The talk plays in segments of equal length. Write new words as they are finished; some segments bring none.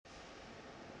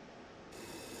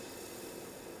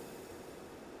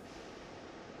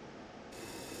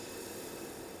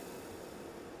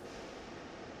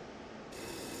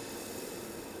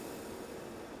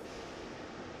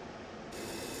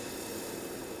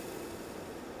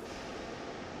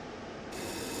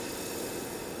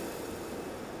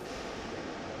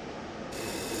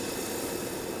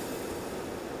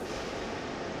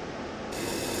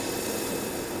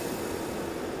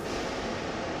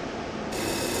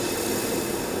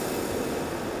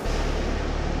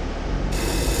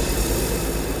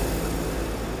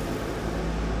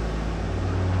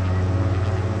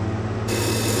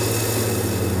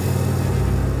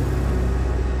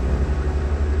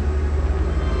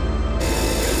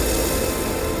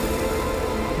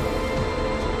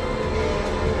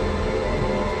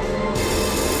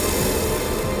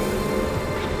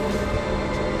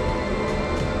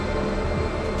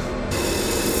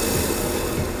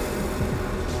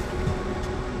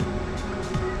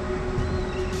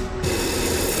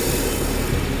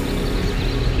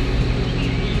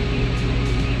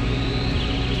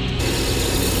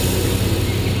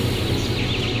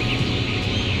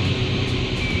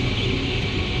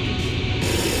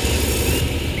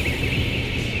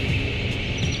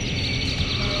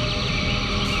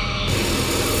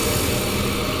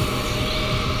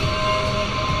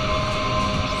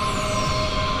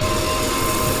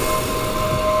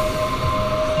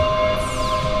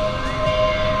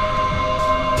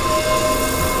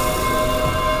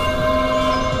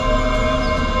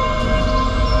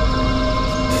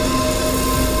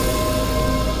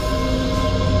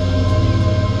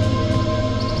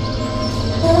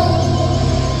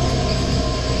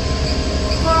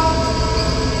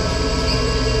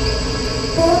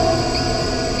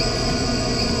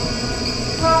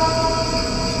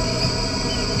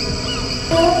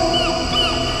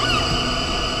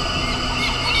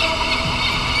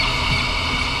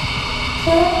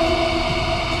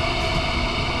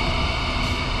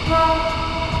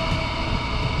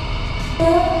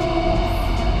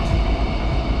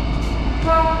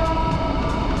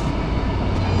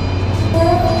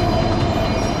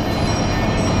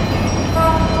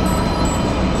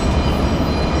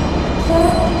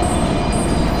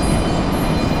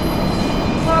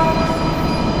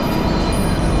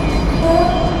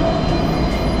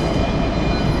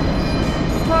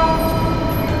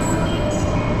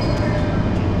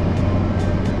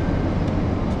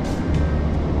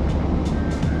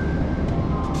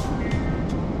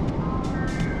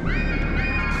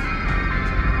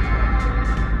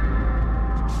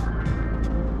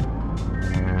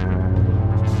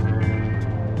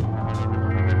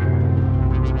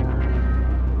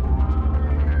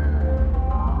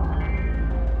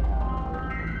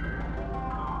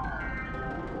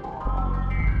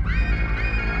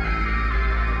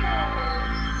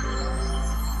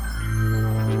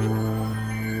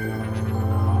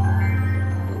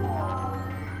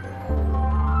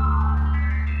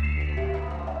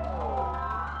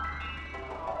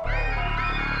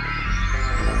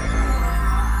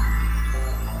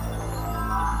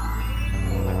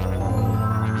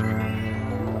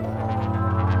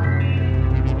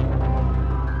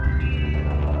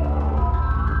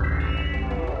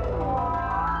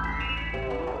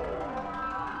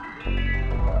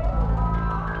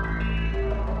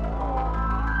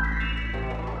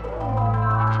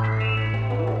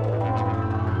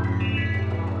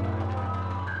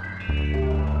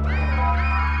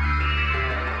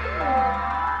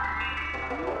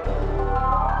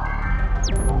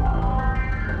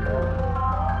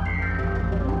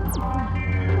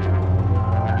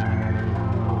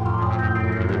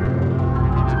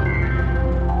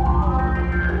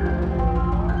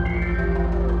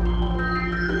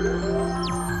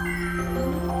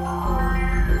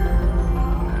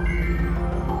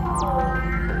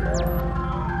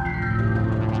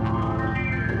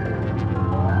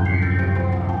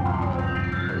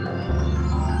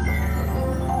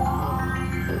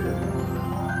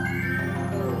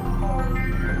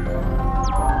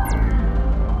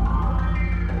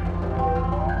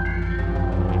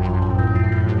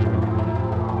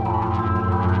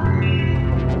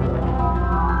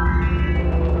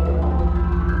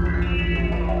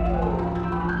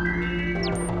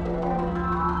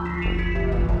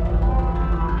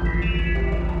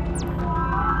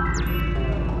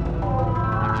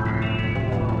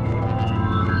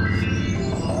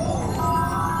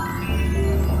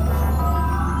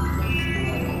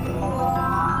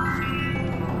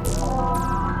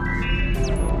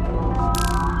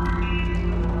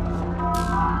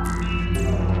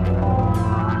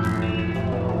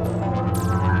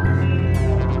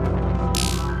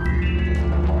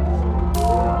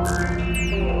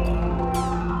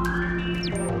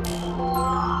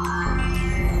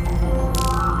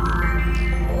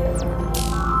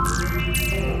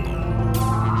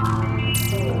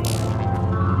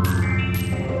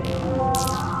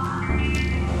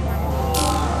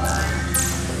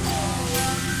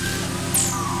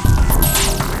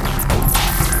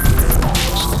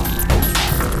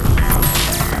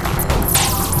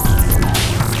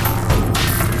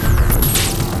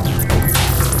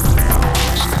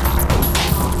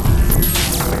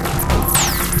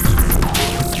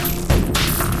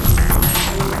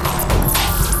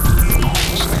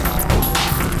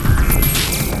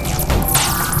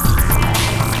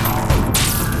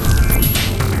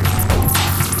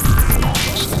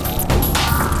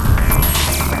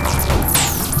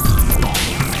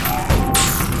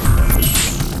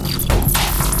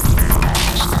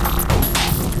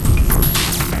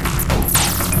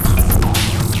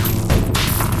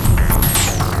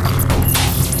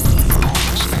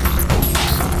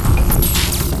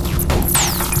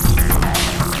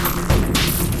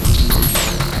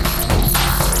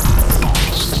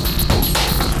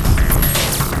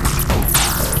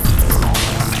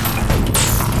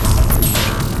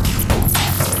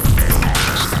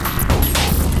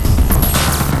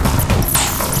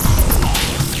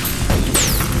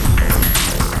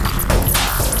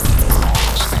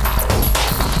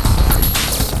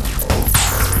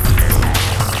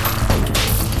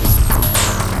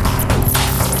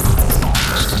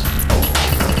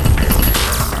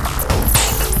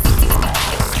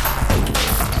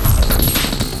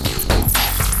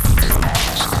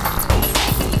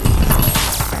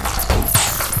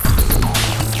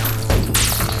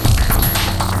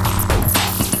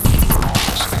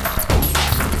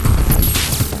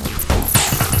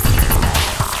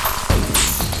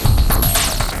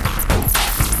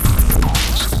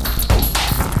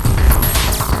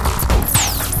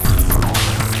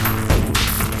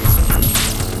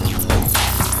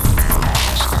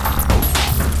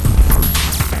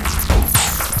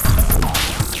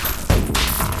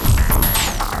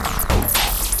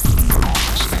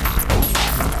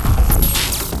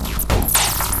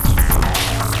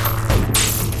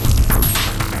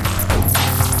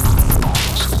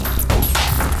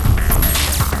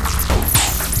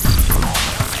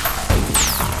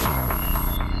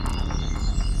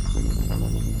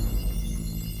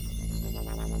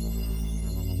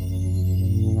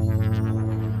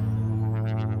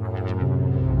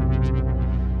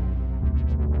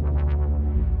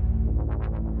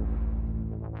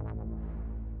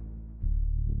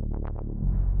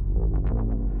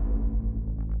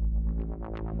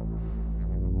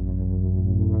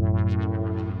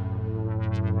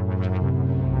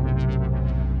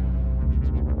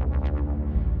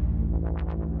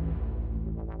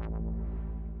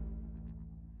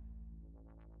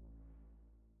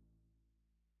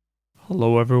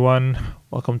Hello, everyone.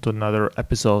 Welcome to another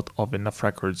episode of Enough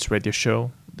Records radio show.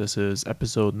 This is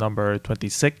episode number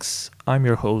 26. I'm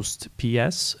your host,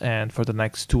 PS, and for the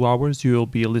next 2 hours, you'll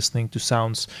be listening to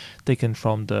sounds taken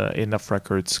from the Enough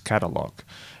Records catalog.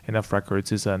 Enough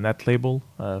Records is a net label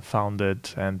founded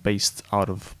and based out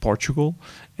of Portugal,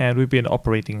 and we've been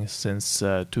operating since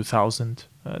 2000,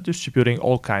 distributing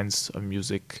all kinds of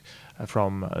music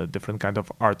from different kind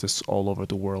of artists all over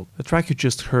the world. The track you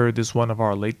just heard is one of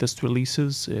our latest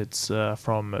releases. It's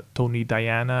from Tony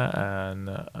Diana,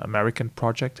 an American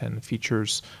project, and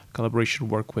features collaboration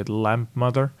work with Lamp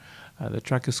Mother. The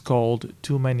track is called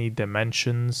Too Many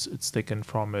Dimensions. It's taken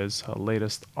from his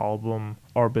latest album,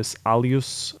 Orbis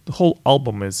Alius. The whole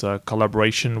album is a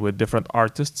collaboration with different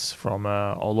artists from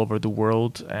all over the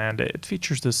world, and it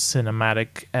features this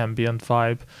cinematic ambient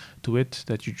vibe to it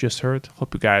that you just heard.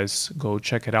 Hope you guys go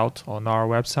check it out on our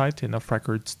website,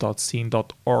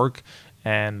 enoughrecords.scene.org,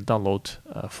 and download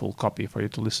a full copy for you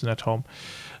to listen at home.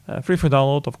 Free for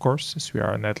download, of course, since we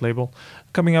are a net label.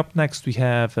 Coming up next, we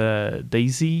have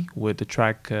Daisy with the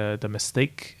track The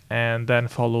Mistake, and then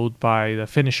followed by the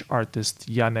Finnish artist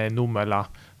Janne Numela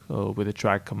with the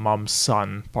track Mom's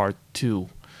Son Part 2.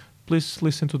 Please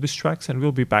listen to these tracks, and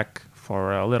we'll be back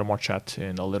for a little more chat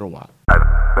in a little while. I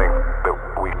think that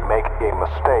we make a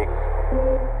mistake.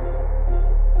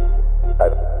 I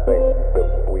think that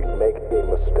we make a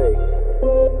mistake.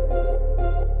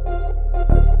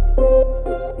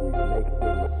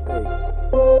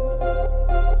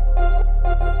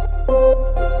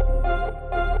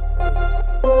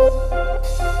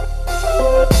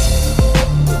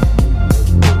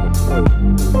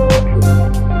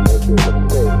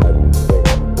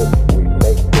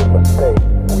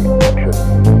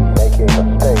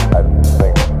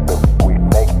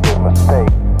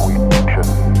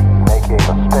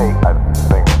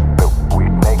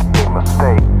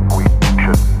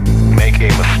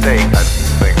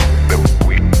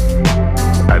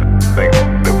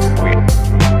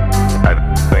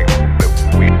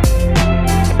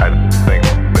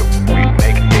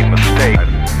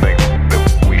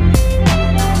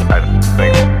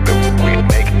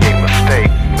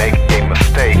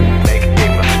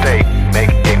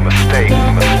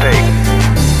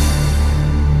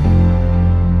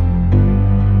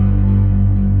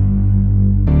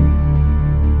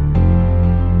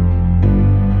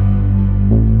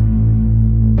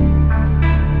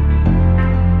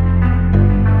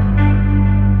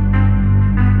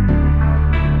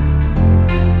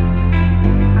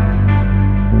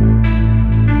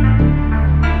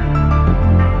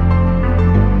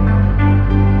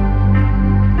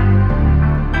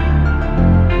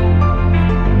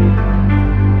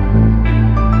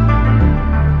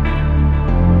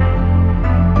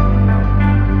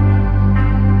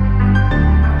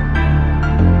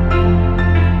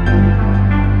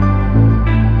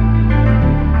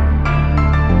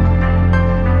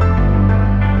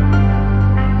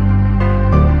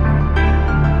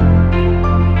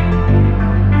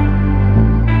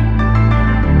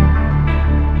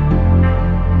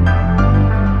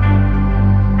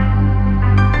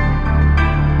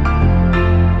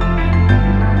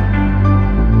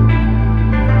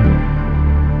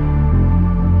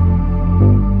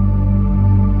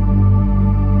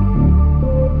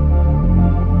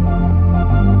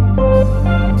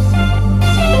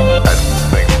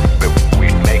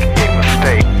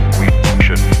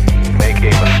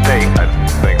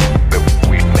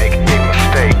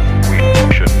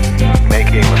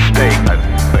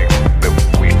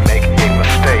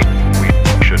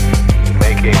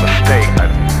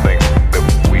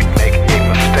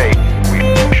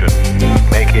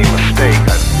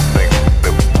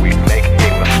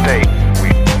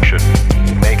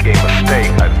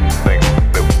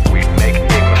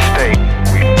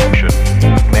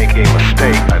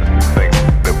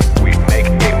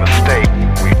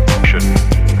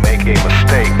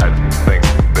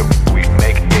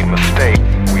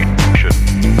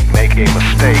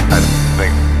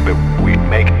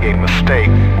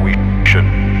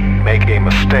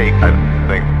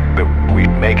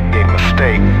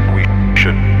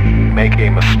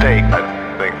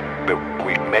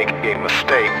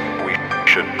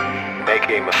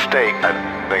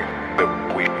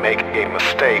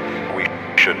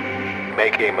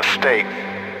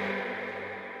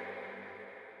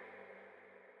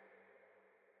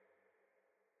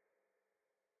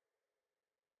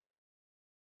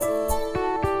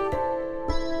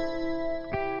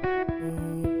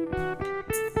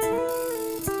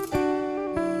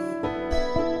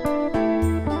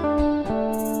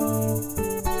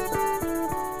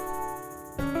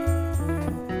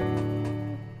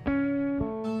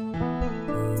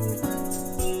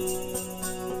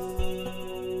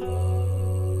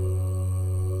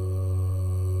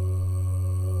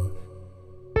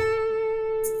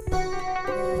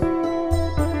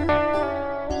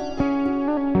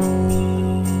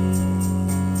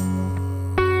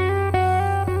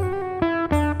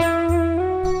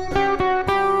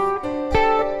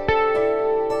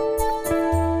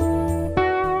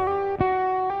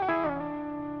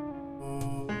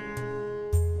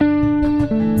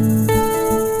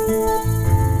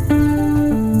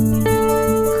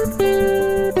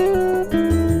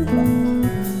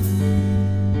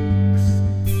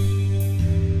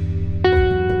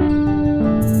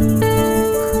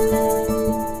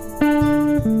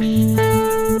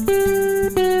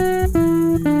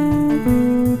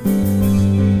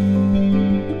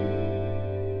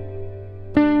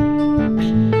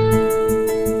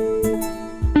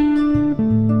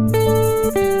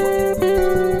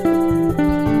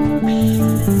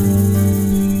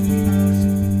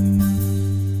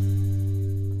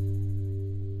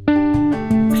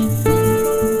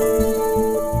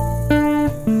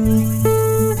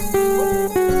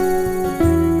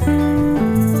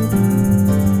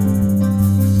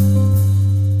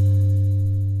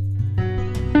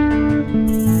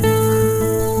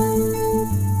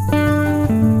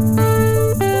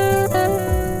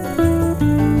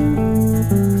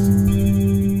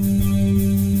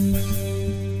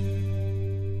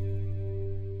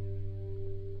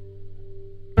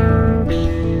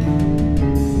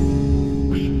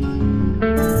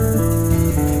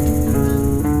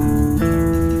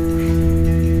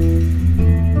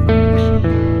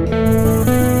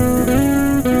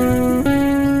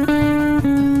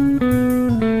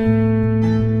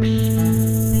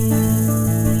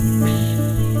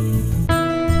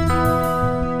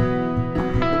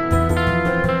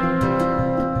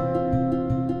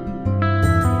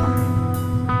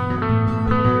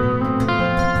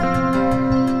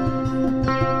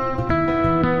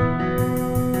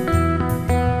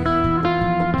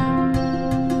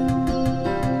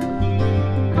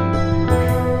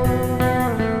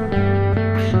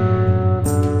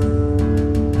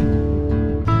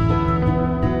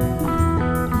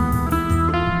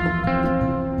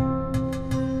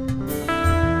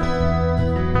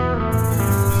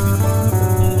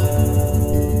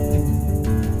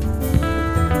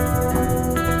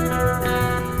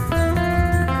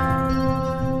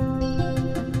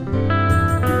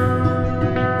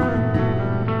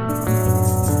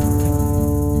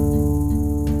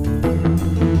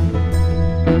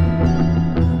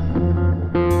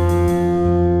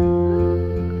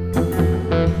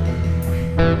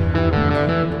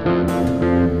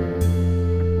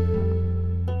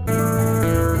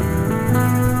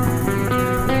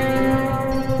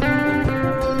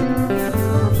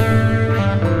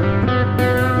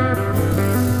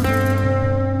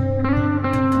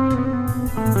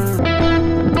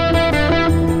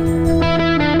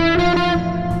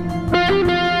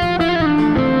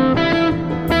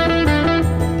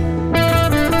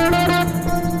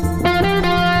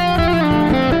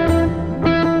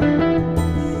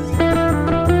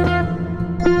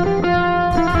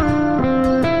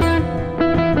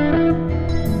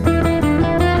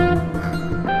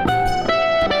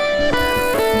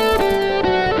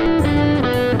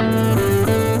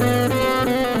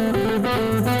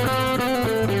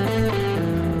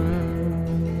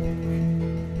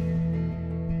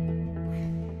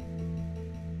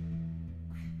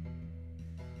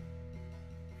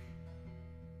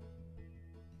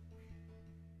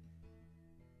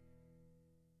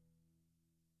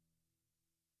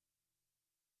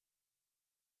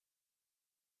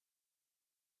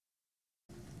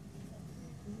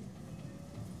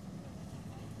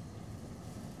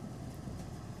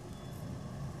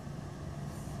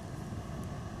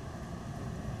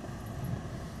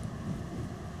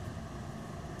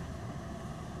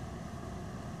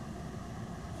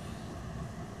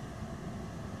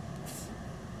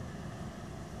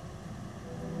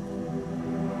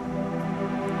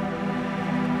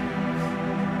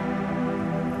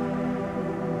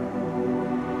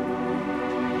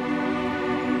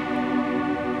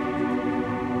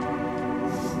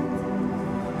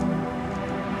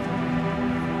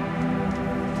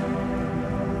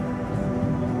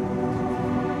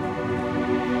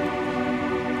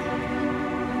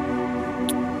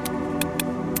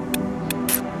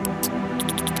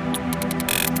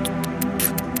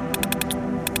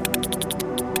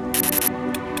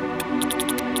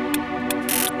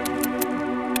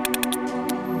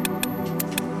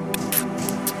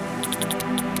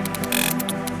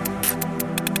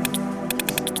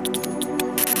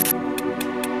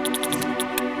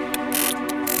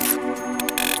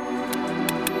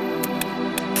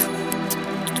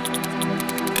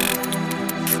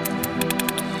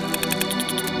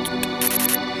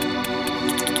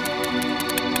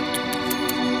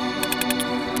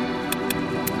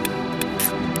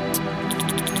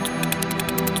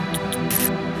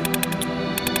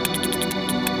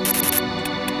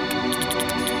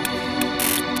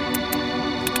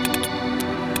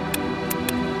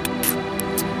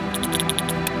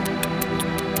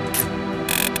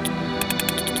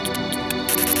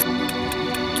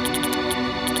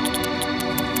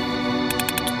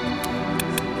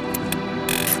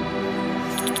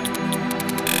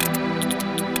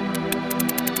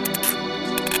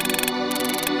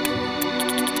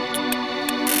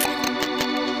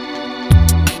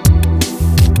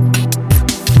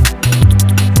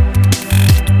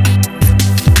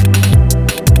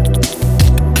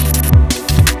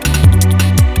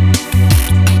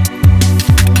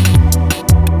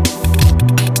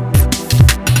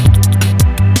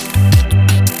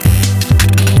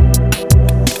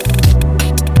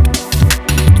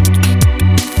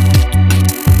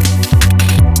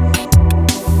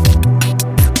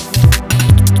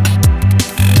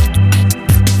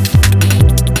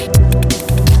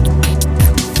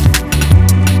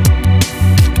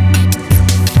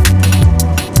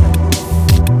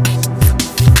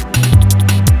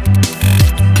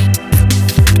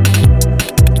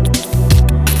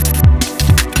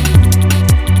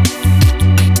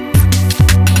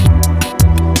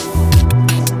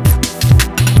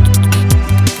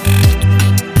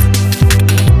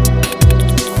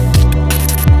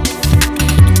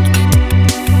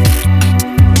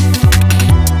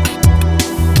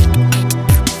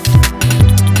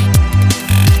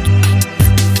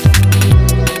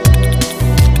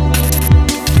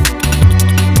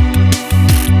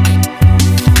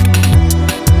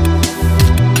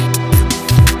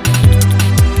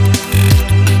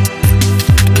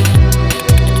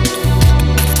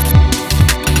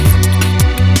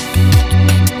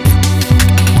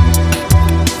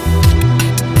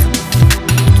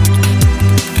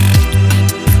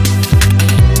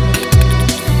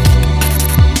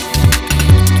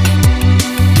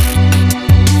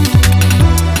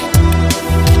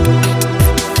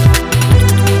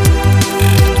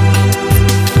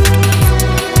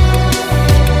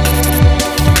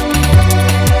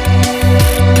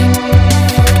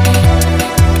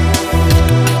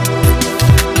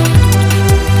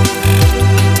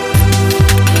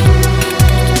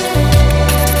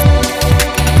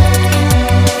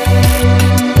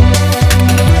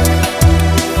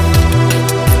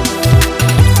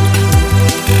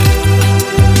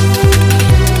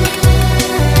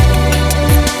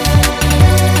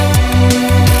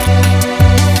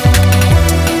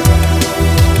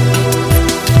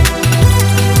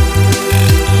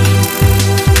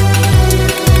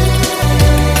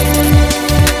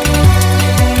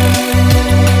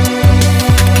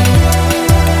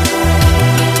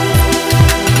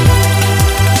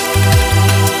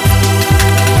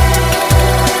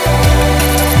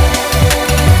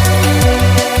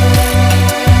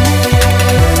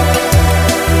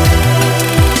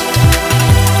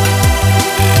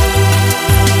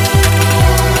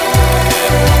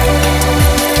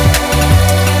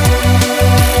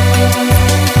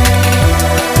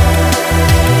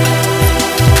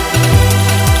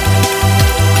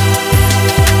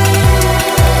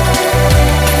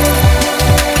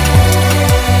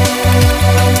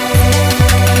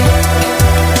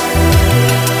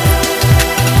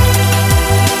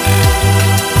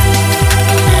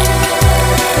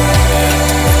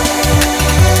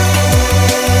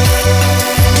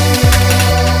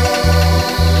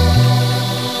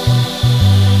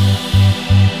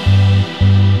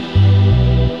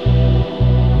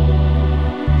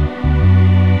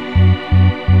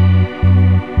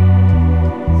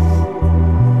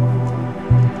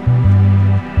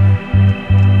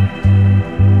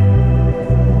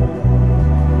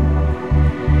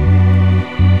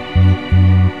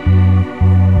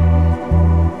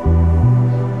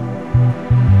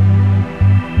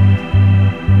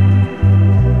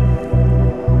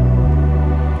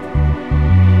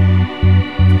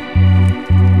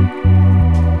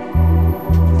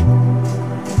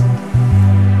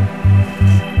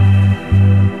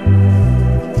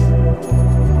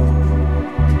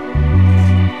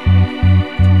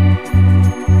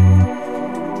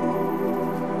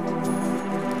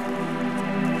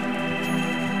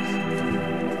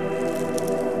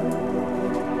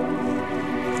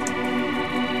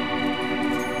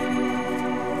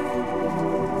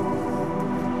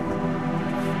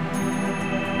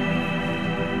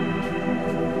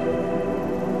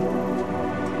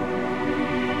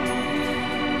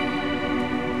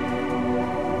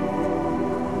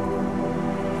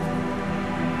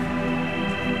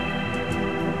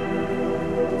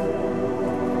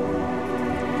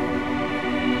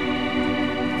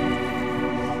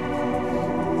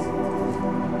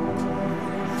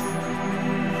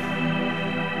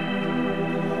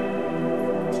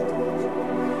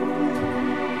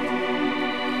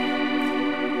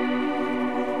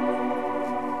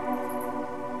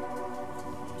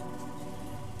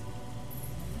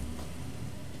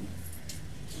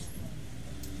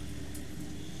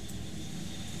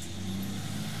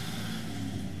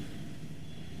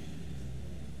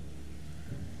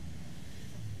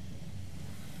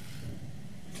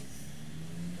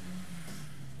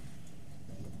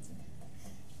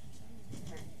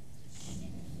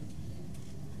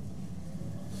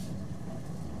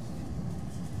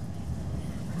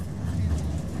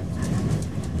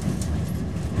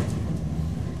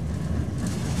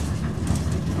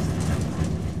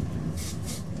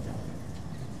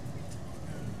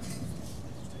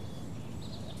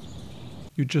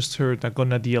 You just heard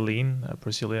Agona Dialine, a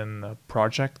Brazilian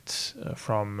project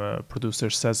from producer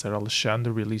Cesar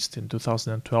Alexandre, released in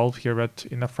 2012 here at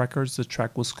Enough Records. The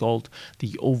track was called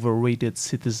The Overrated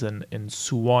Citizen in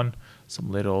Suwon, some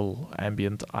little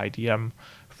ambient IDM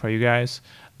for you guys.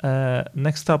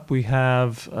 Next up, we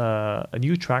have a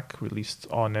new track released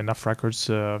on Enough Records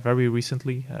very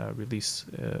recently, released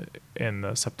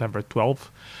in September 12th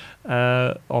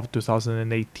of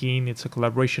 2018. It's a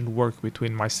collaboration work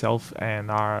between myself and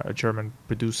a German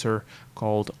producer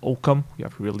called Occam. We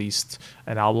have released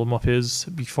an album of his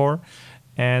before.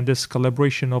 And this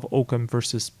collaboration of Occam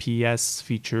versus PS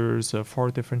features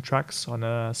 4 different tracks on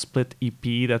a split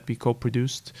EP that we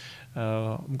co-produced.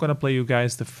 I'm going to play you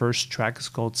guys the first track. It's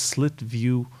called Slit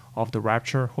View of the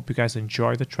Rapture. Hope you guys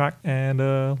enjoy the track and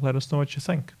let us know what you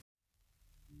think.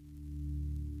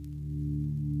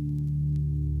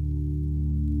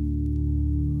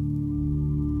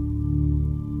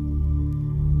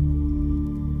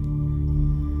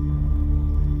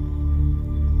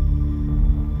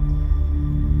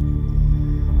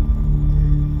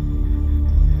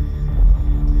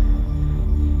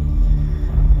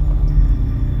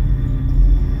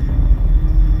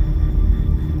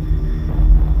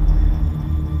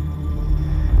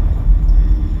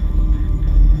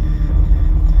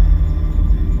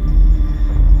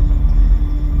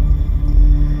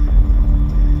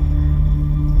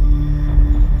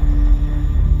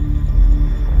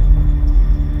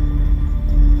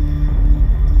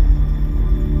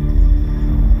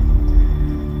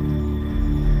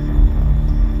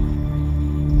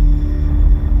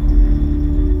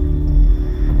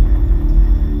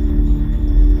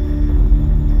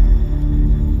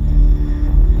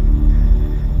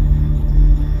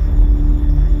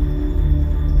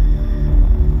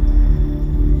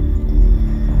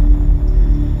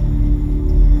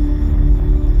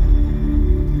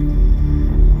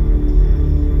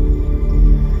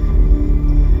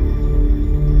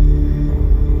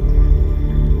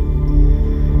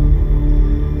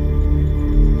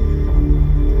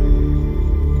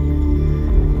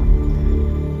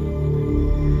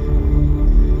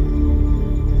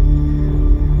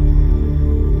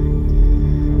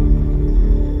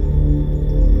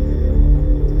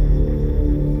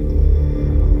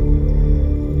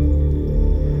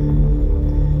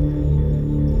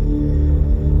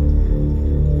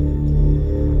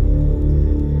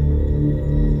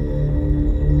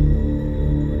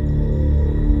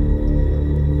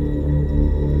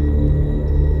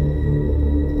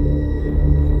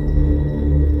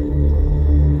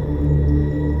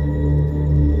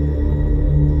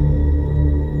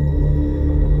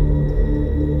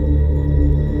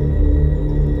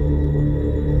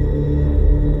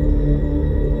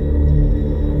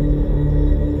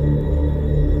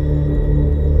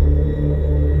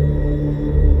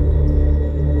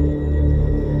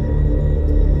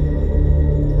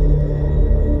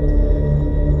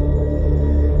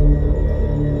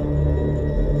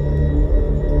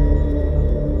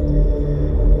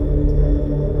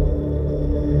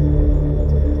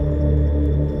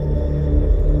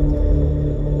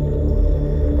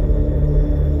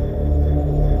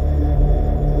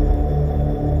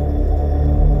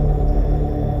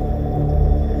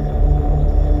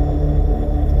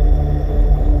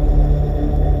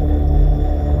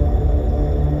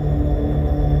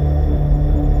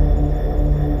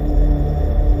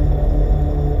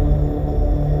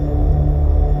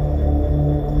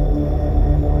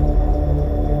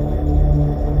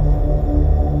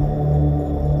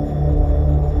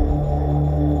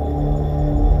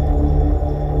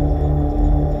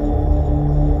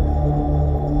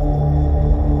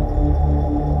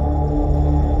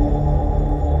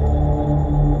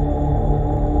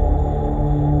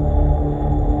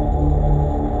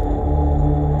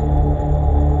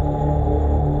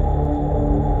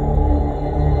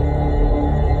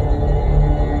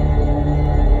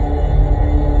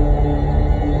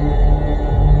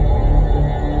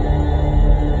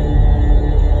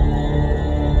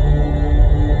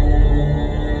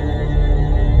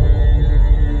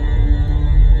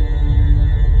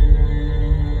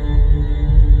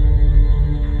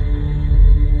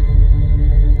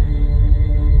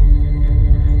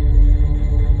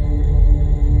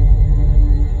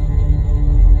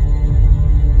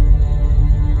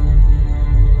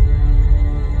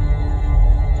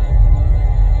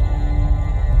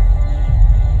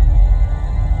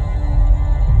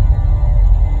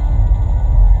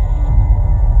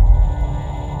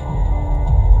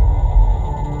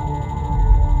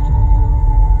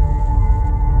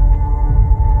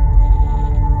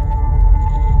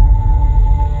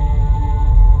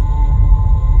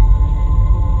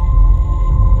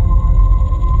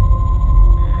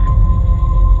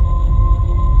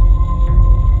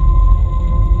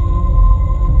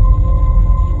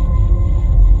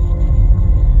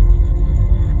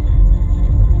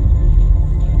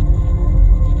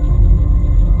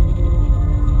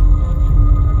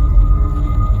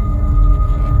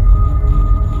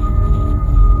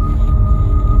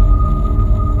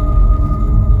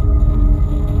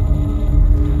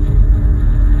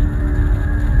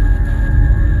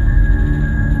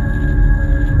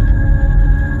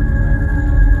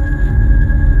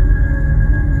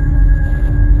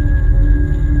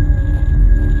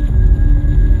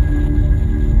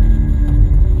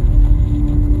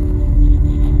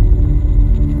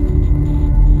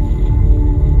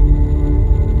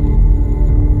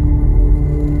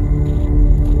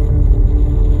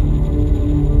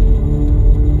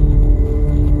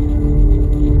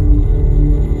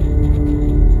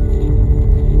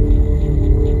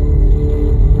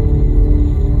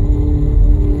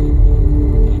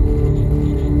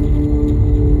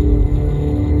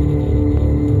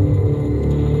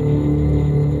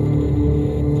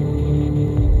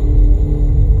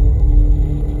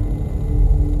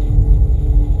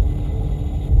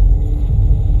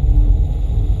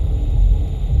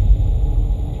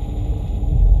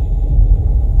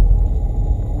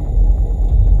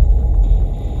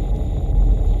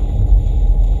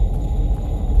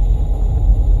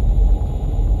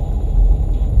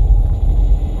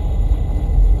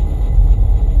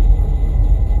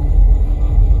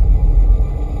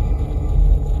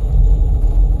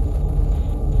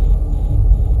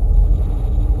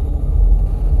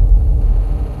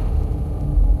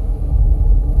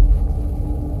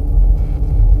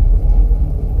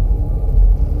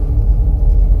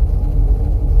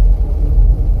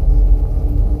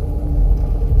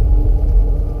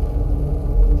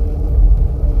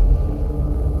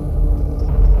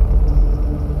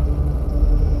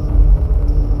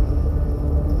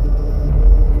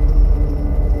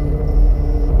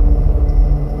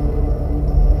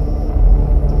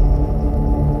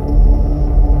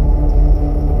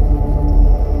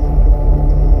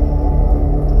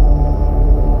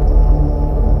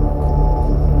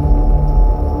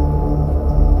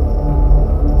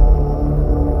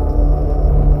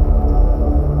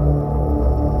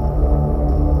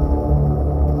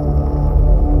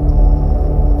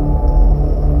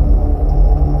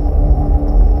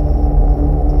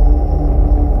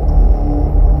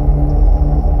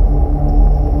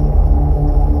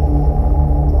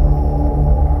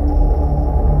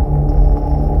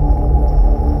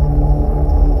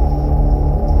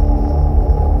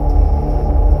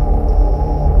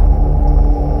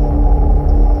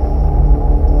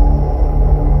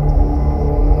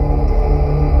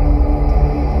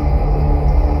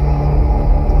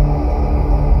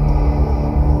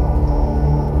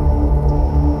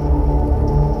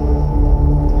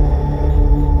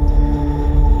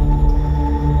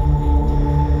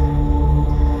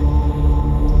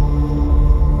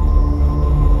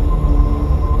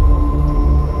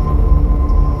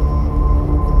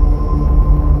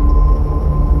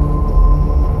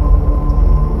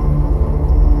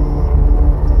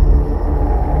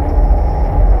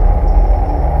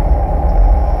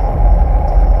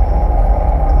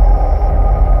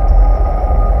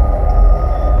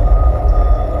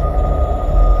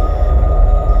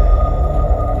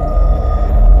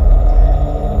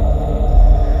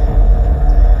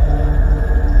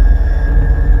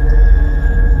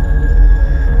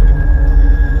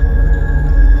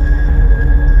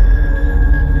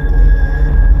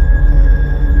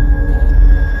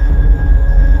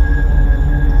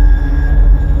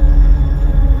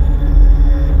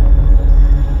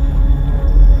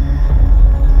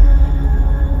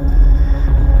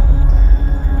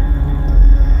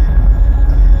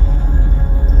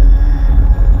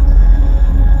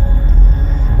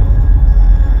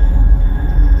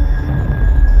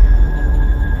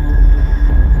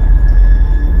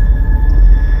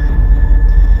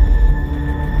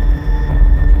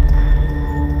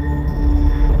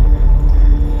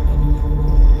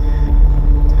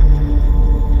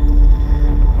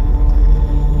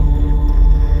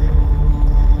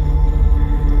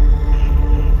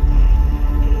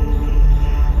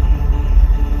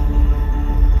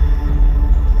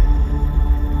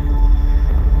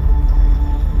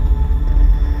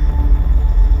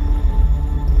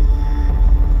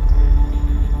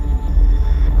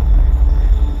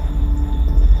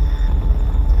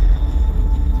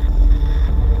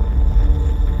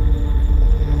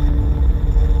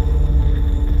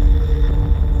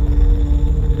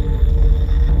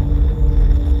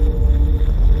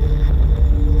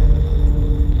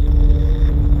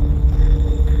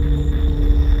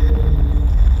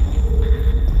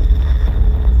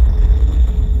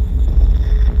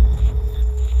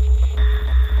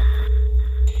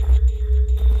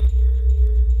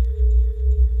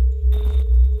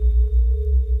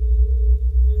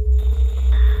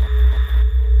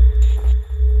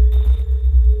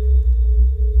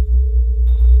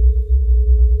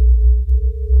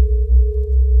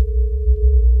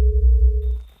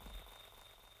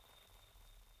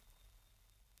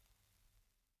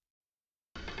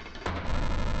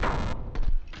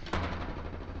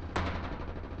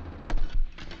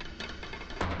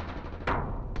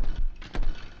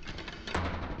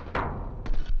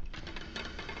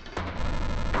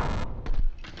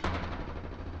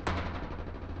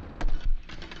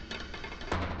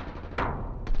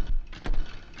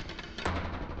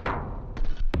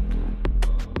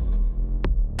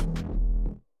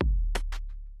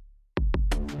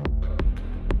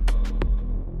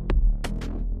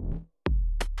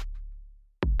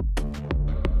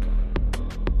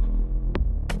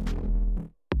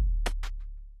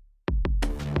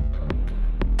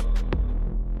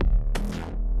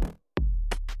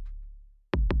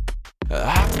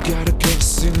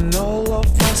 in all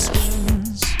of my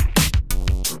skins,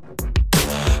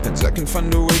 and I can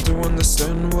find a way to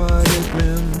understand what it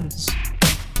means.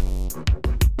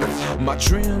 My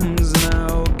dreams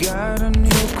now got a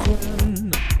new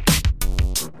queen.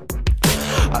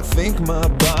 I think my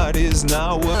body's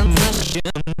now a machine.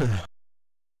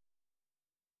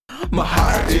 My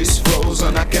heart is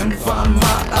frozen, I can't find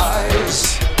my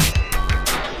eyes.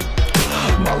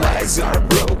 My legs are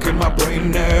broken, my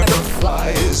brain never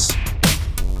flies.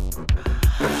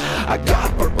 I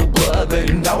got purple blood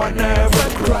and now I never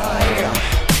cry.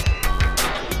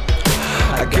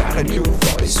 I got a new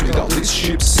voice with all these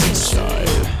ships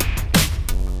inside.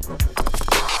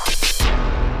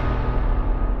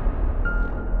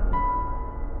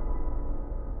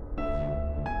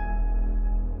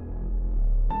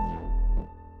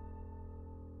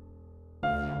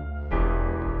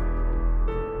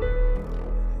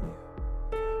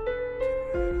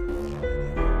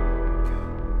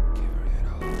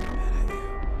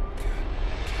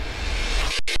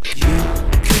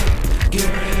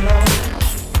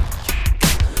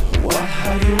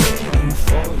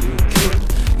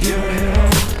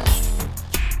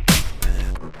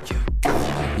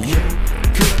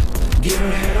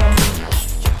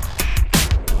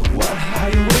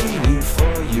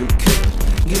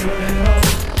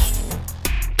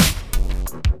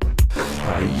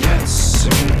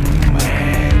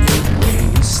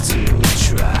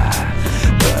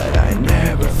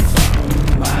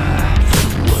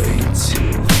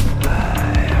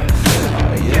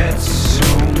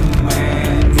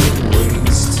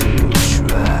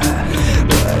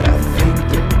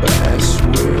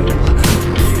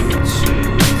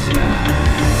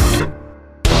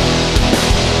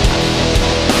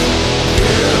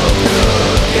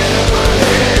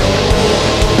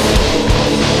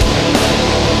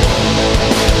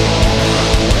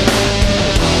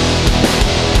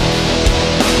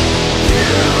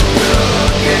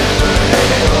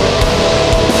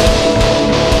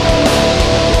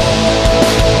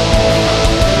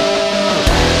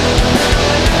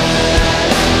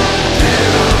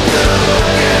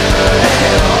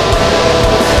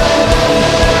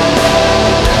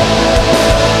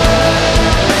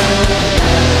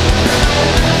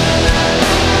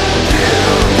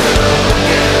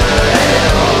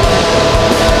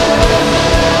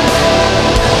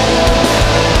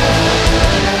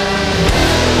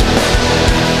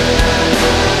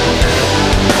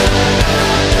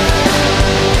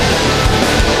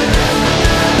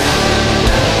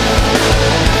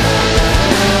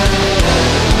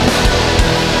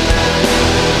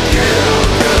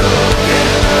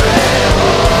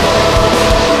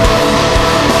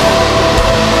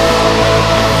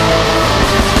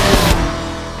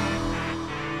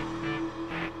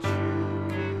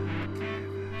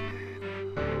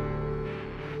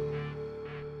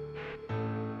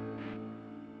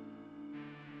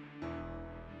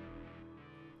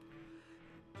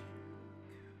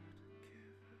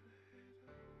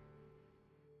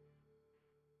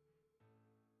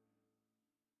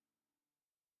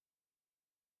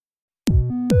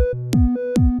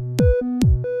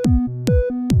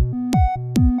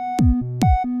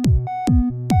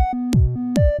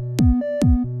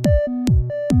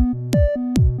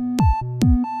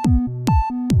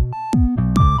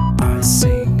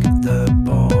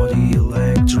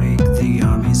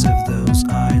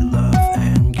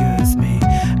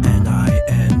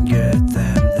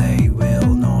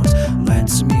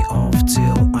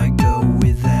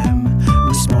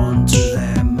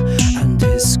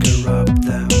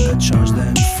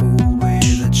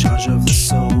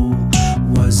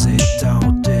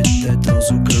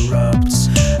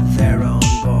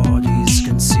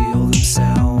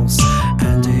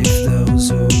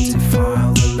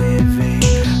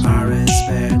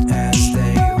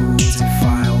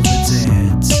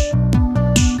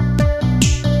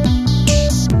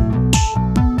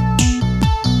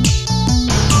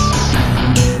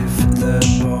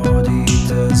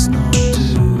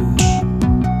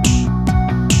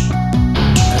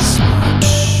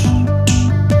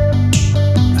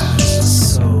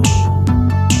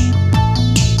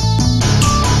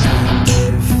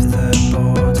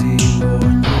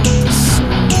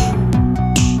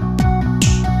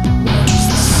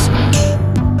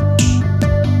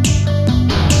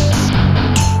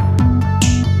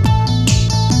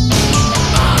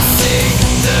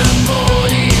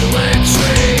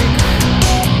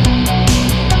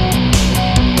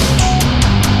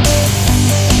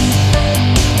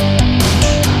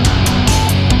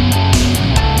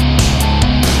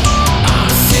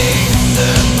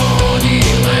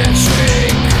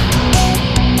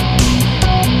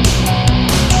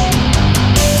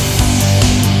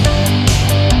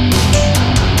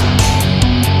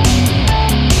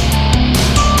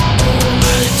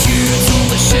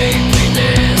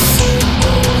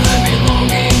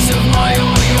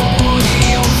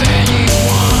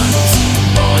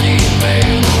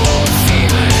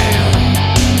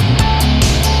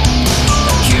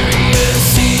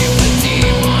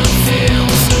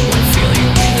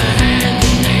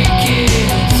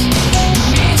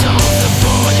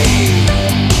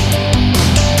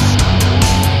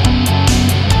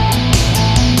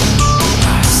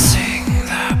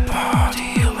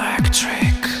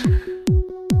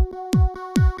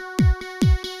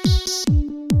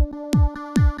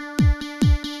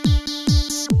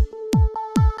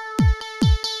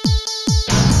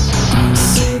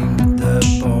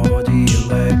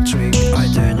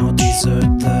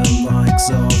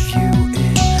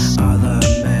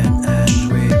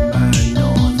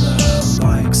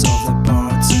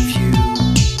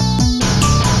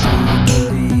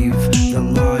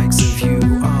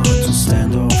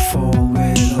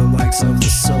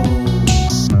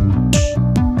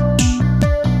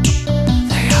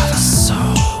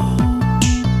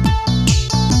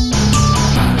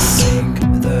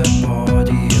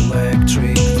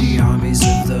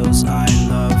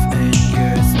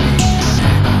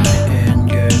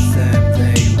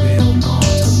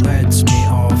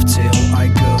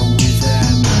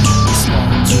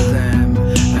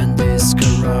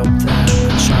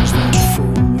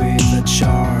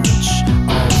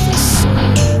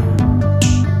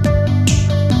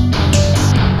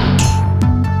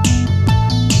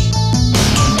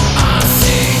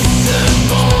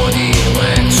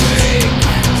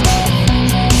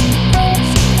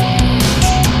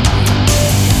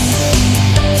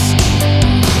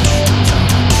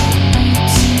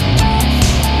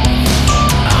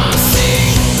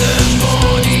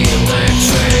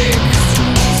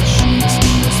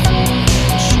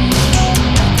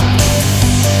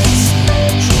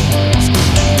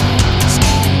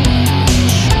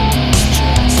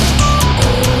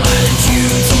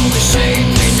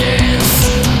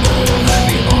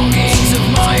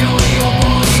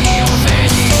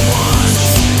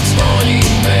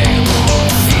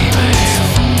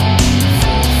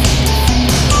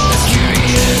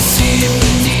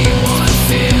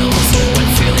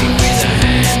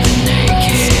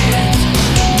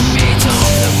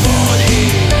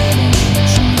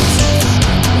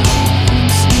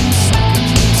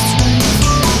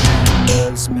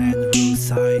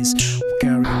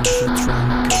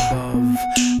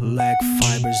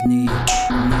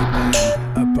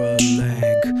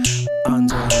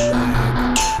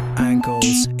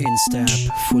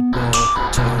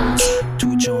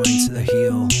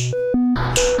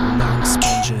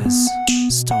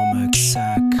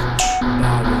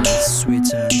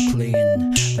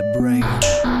 brain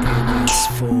in its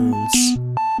folds,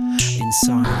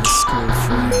 inside the skull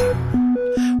frame.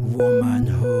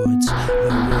 Womanhood, the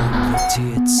womb, the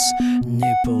tits,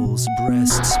 nipples,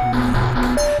 breasts,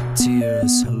 milk,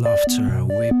 tears, laughter,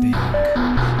 weeping,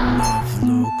 love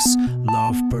looks,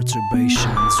 love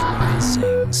perturbations,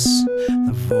 risings,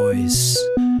 the voice,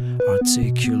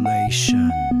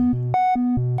 articulation,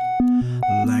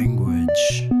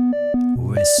 language,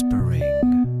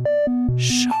 whispering,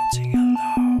 shouting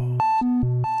aloud.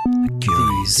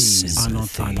 These are not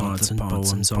the parts and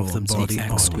bones of the body,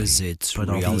 exquisite but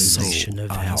realization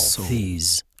of health.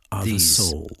 These are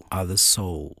the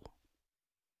soul.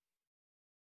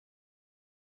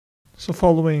 So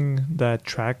following that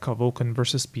track of Oaken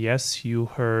versus PS, you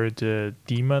heard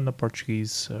Demon, a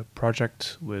Portuguese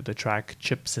project with the track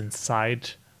Chips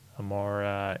Inside, a more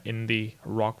indie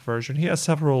rock version. He has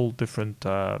several different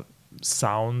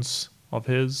sounds of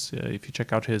his. If you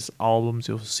check out his albums,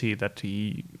 you'll see that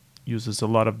he uses a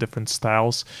lot of different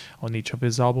styles on each of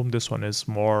his albums. This one is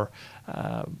more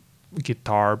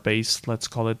guitar based, let's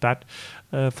call it that.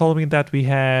 Following that, we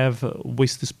have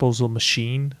Waste Disposal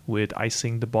Machine with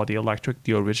Icing the Body Electric,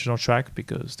 the original track,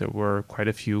 because there were quite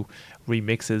a few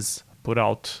remixes put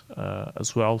out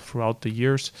as well throughout the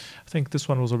years. I think this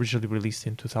one was originally released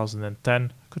in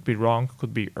 2010. Could be wrong,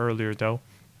 could be earlier though.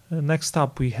 Next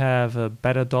up, we have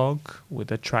Beta Dog with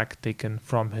a track taken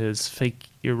from his Fake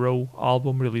Hero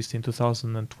album released in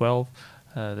 2012.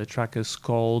 The track is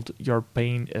called Your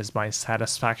Pain Is My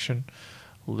Satisfaction.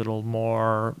 A little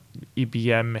more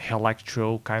EBM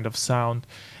electro kind of sound.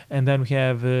 And then we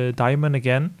have Diamond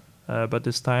again, but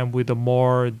this time with a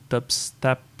more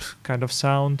dubstep kind of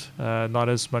sound. Not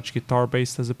as much guitar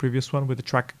based as the previous one, with the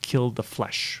track Kill the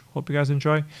Flesh. Hope you guys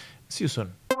enjoy. See you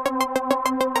soon.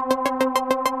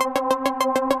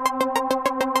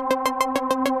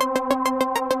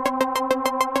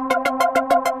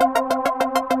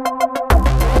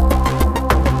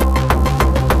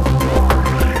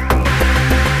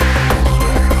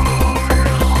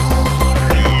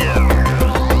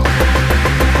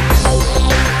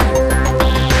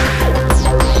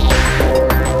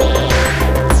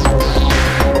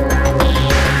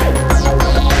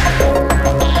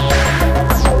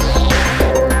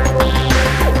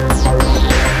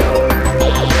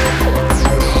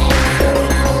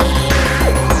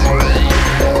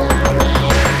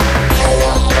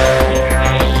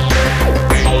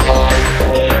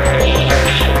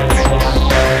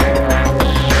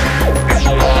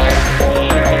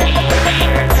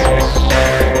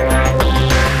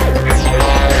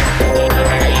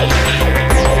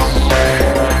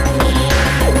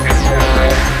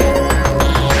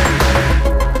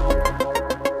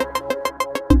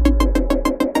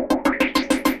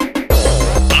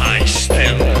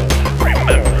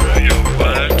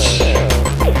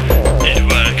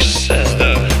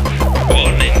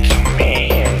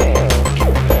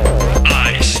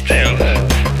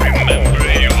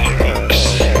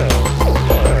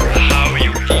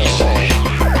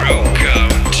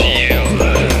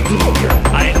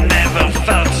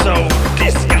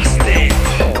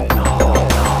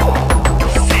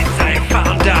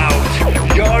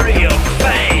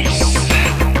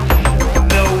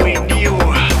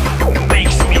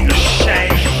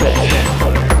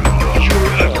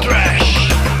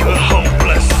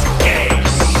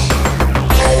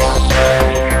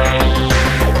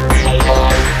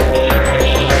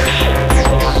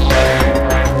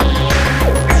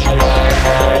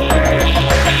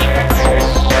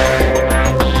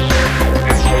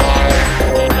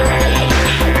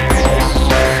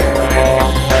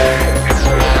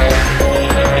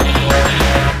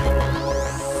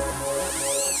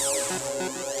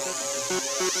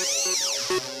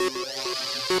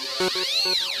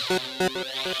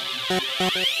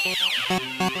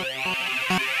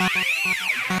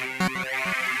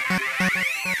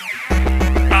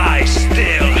 I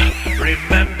still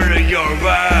remember your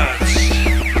words.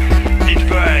 It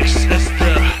works as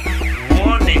the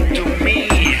warning to me.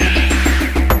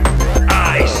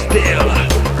 I still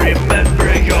remember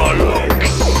your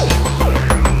looks.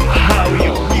 How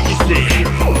you easy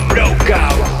broke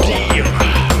out deep.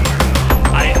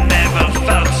 I never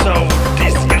felt so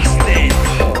disgusted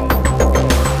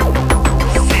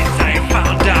since I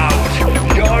found out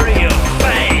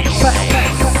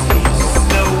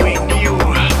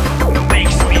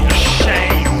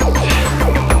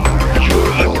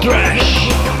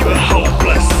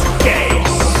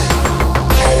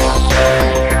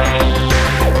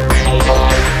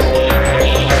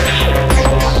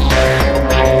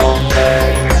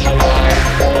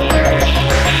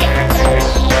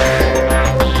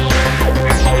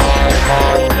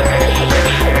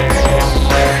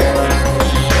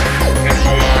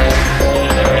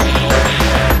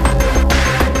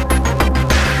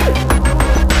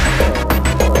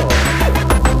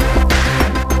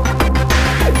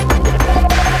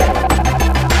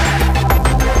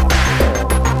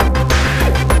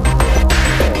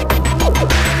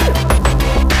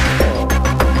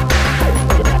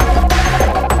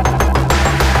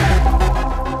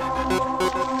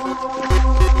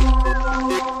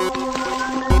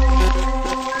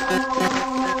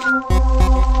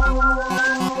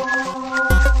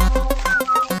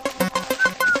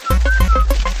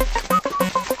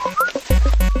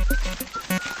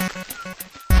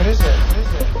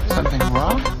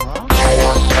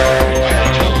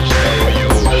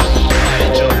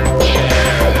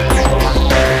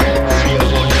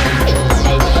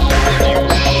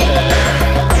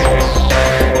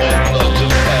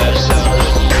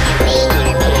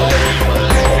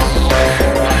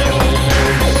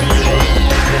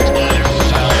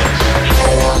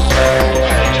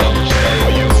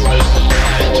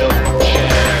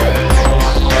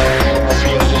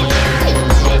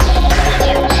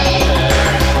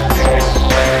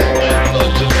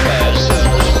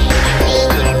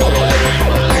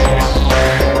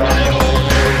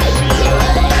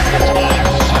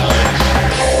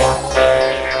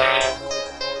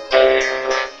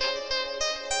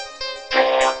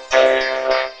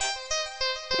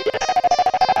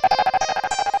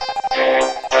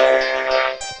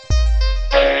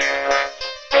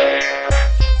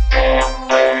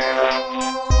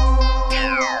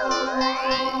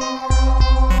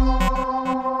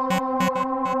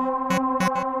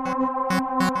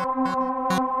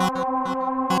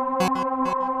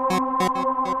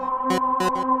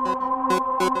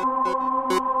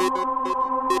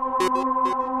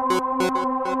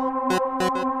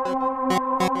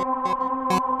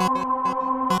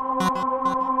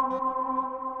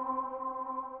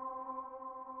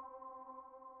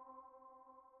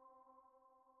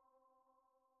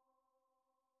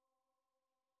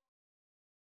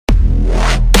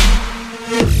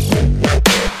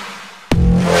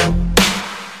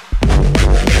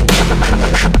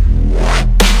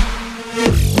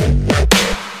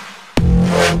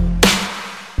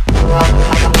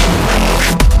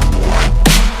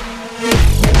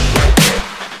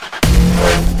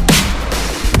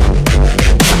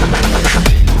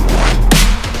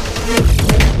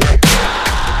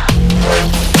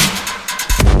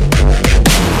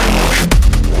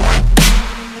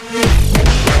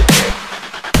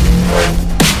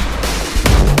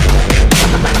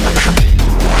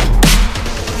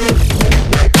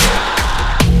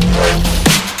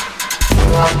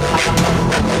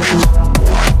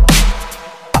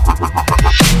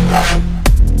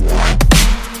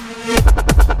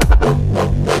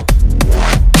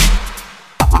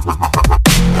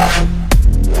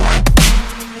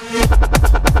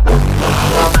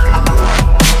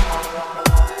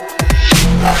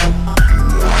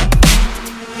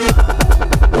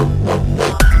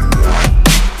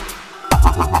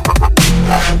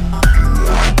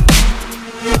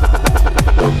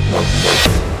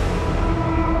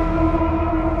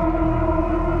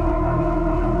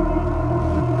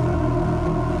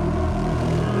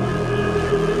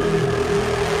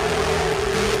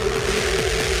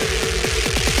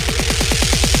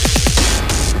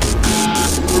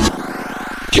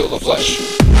Kill the flesh.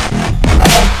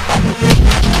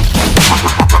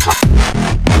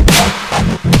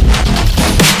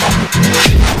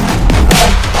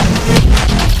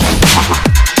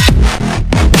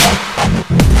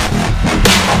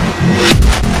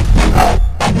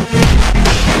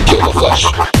 Kill the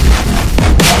flesh.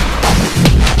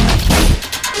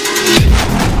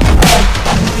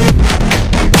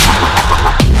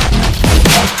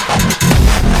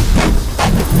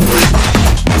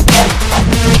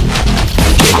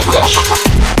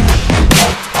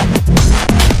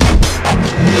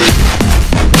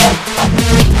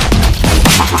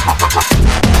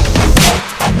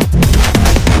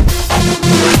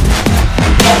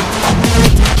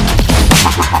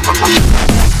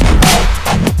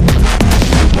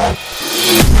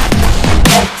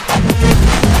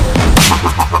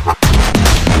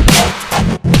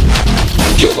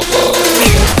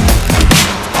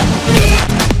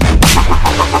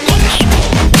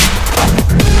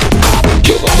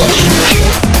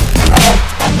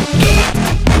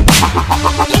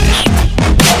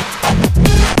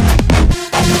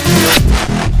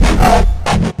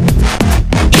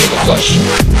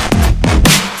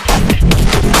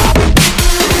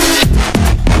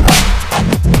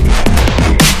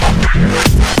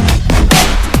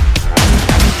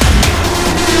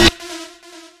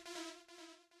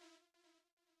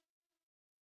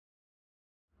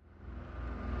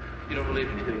 You don't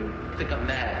believe me, do you? Think I'm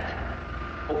mad?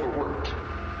 Overworked?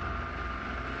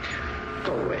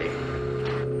 Go away.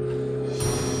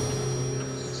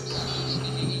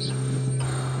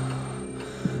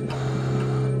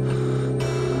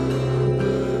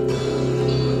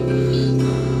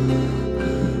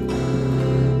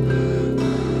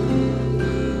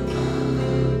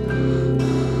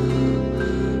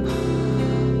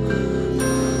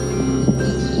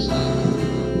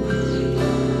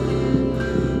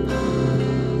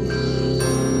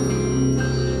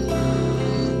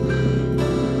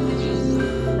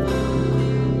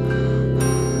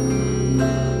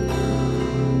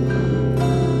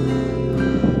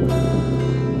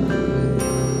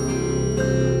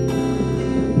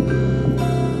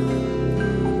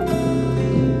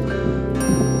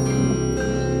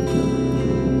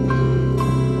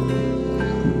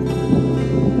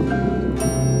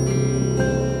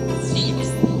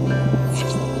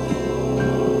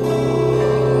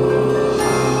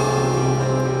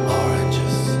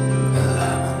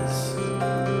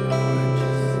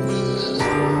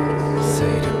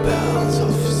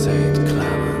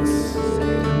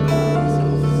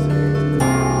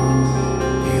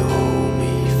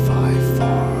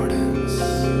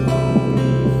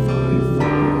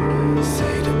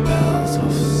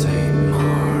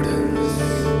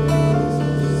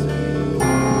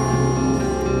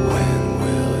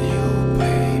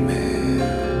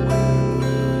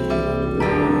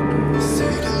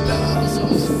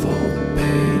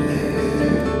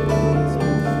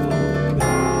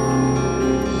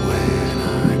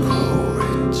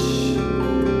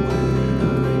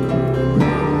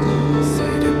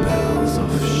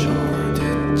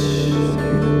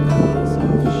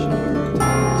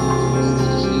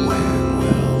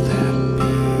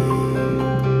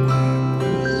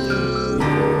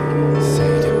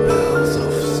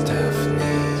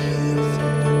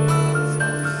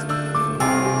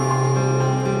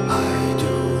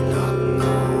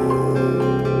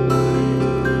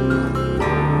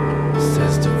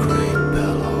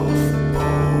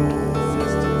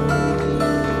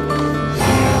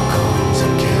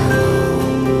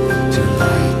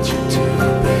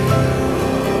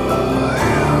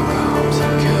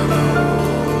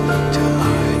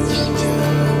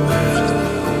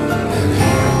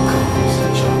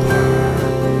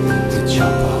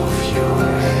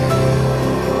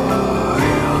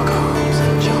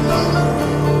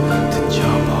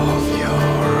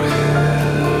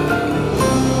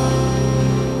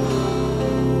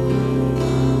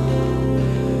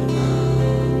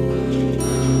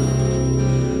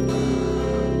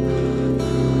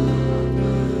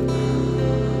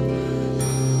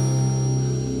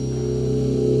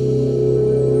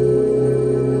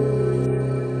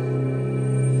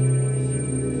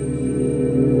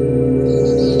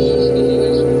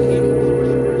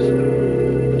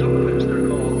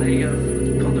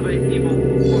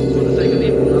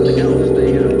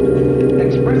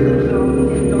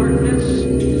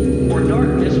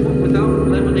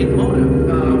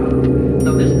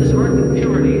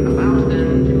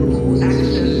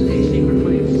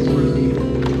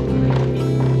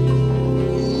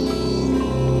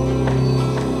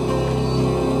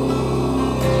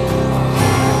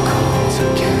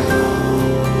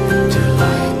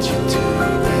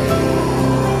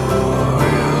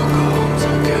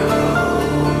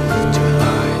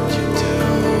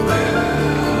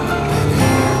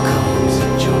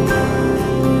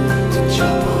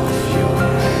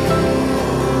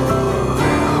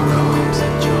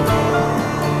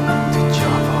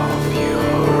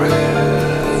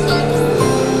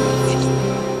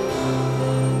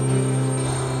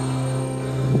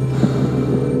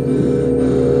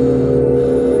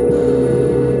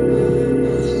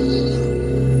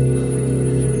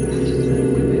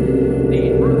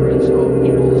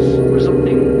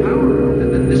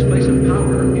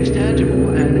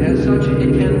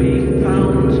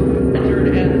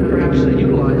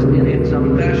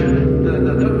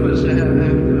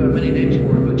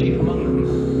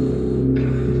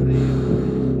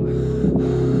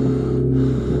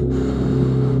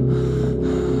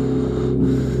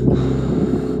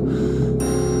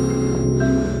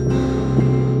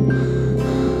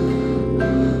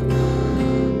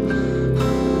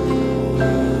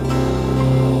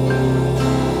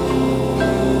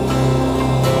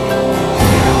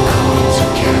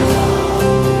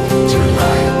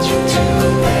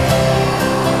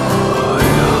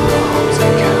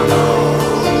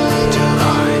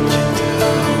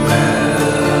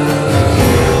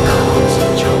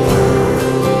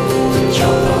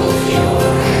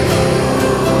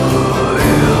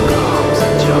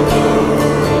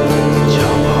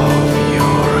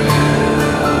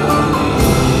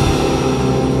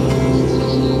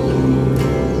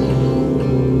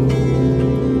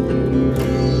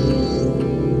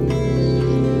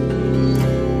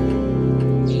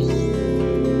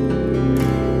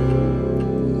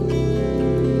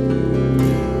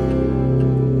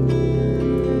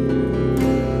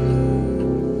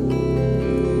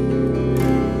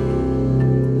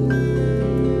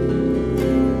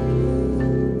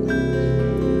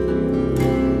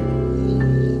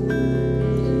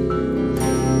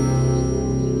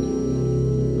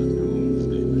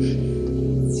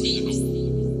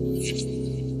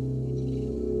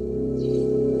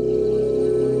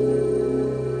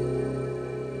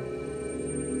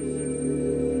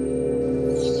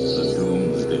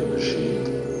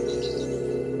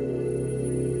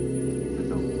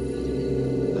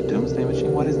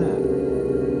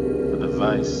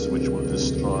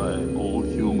 destroy all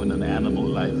human and animal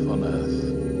life on Earth.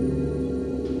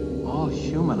 All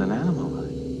human and animal life.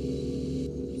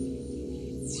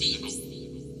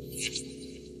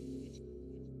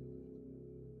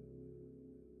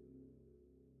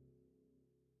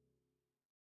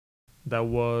 That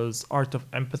was Art of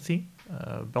Empathy,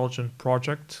 a Belgian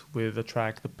project with the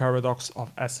track The Paradox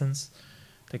of Essence,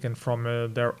 taken from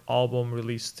their album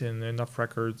released in Enough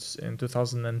Records in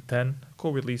 2010,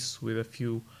 co-release with a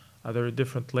few other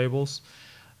different labels.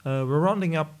 We're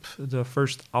rounding up the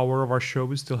first hour of our show.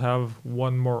 We still have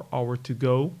one more hour to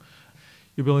go.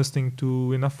 You'll be listening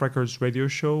to Enough Records radio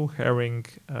show, airing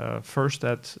first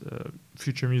at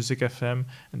Future Music FM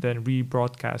and then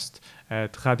rebroadcast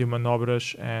at Radio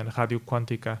Manobras and Radio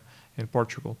Quântica in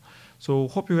Portugal. So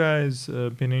hope you guys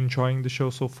been enjoying the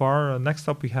show so far. Next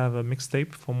up we have a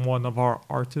mixtape from one of our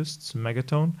artists,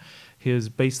 Megaton. He is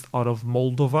based out of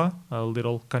Moldova, a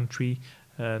little country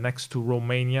next to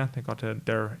Romania. They got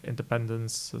their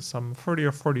independence some 30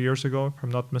 or 40 years ago, if I'm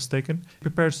not mistaken. He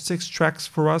prepared 6 tracks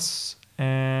for us,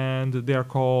 and they are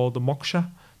called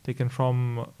Moksha, taken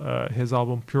from his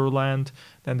album Pure Land.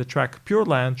 Then the track Pure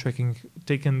Land,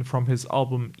 taken from his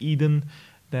album Eden.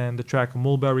 Then the track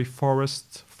Mulberry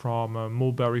Forest from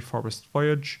Mulberry Forest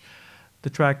Voyage. The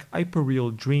track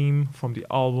Hyperreal Dream from the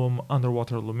album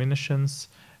Underwater Luminescence.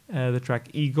 The track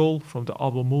Eagle from the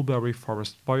album Mulberry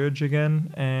Forest Voyage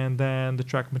again. And then the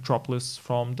track Metropolis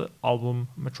from the album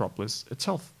Metropolis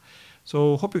itself.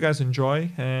 So hope you guys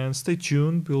enjoy and stay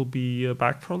tuned. We'll be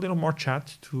back for a little more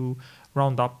chat to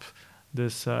round up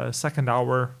this second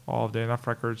hour of the Enough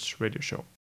Records radio show.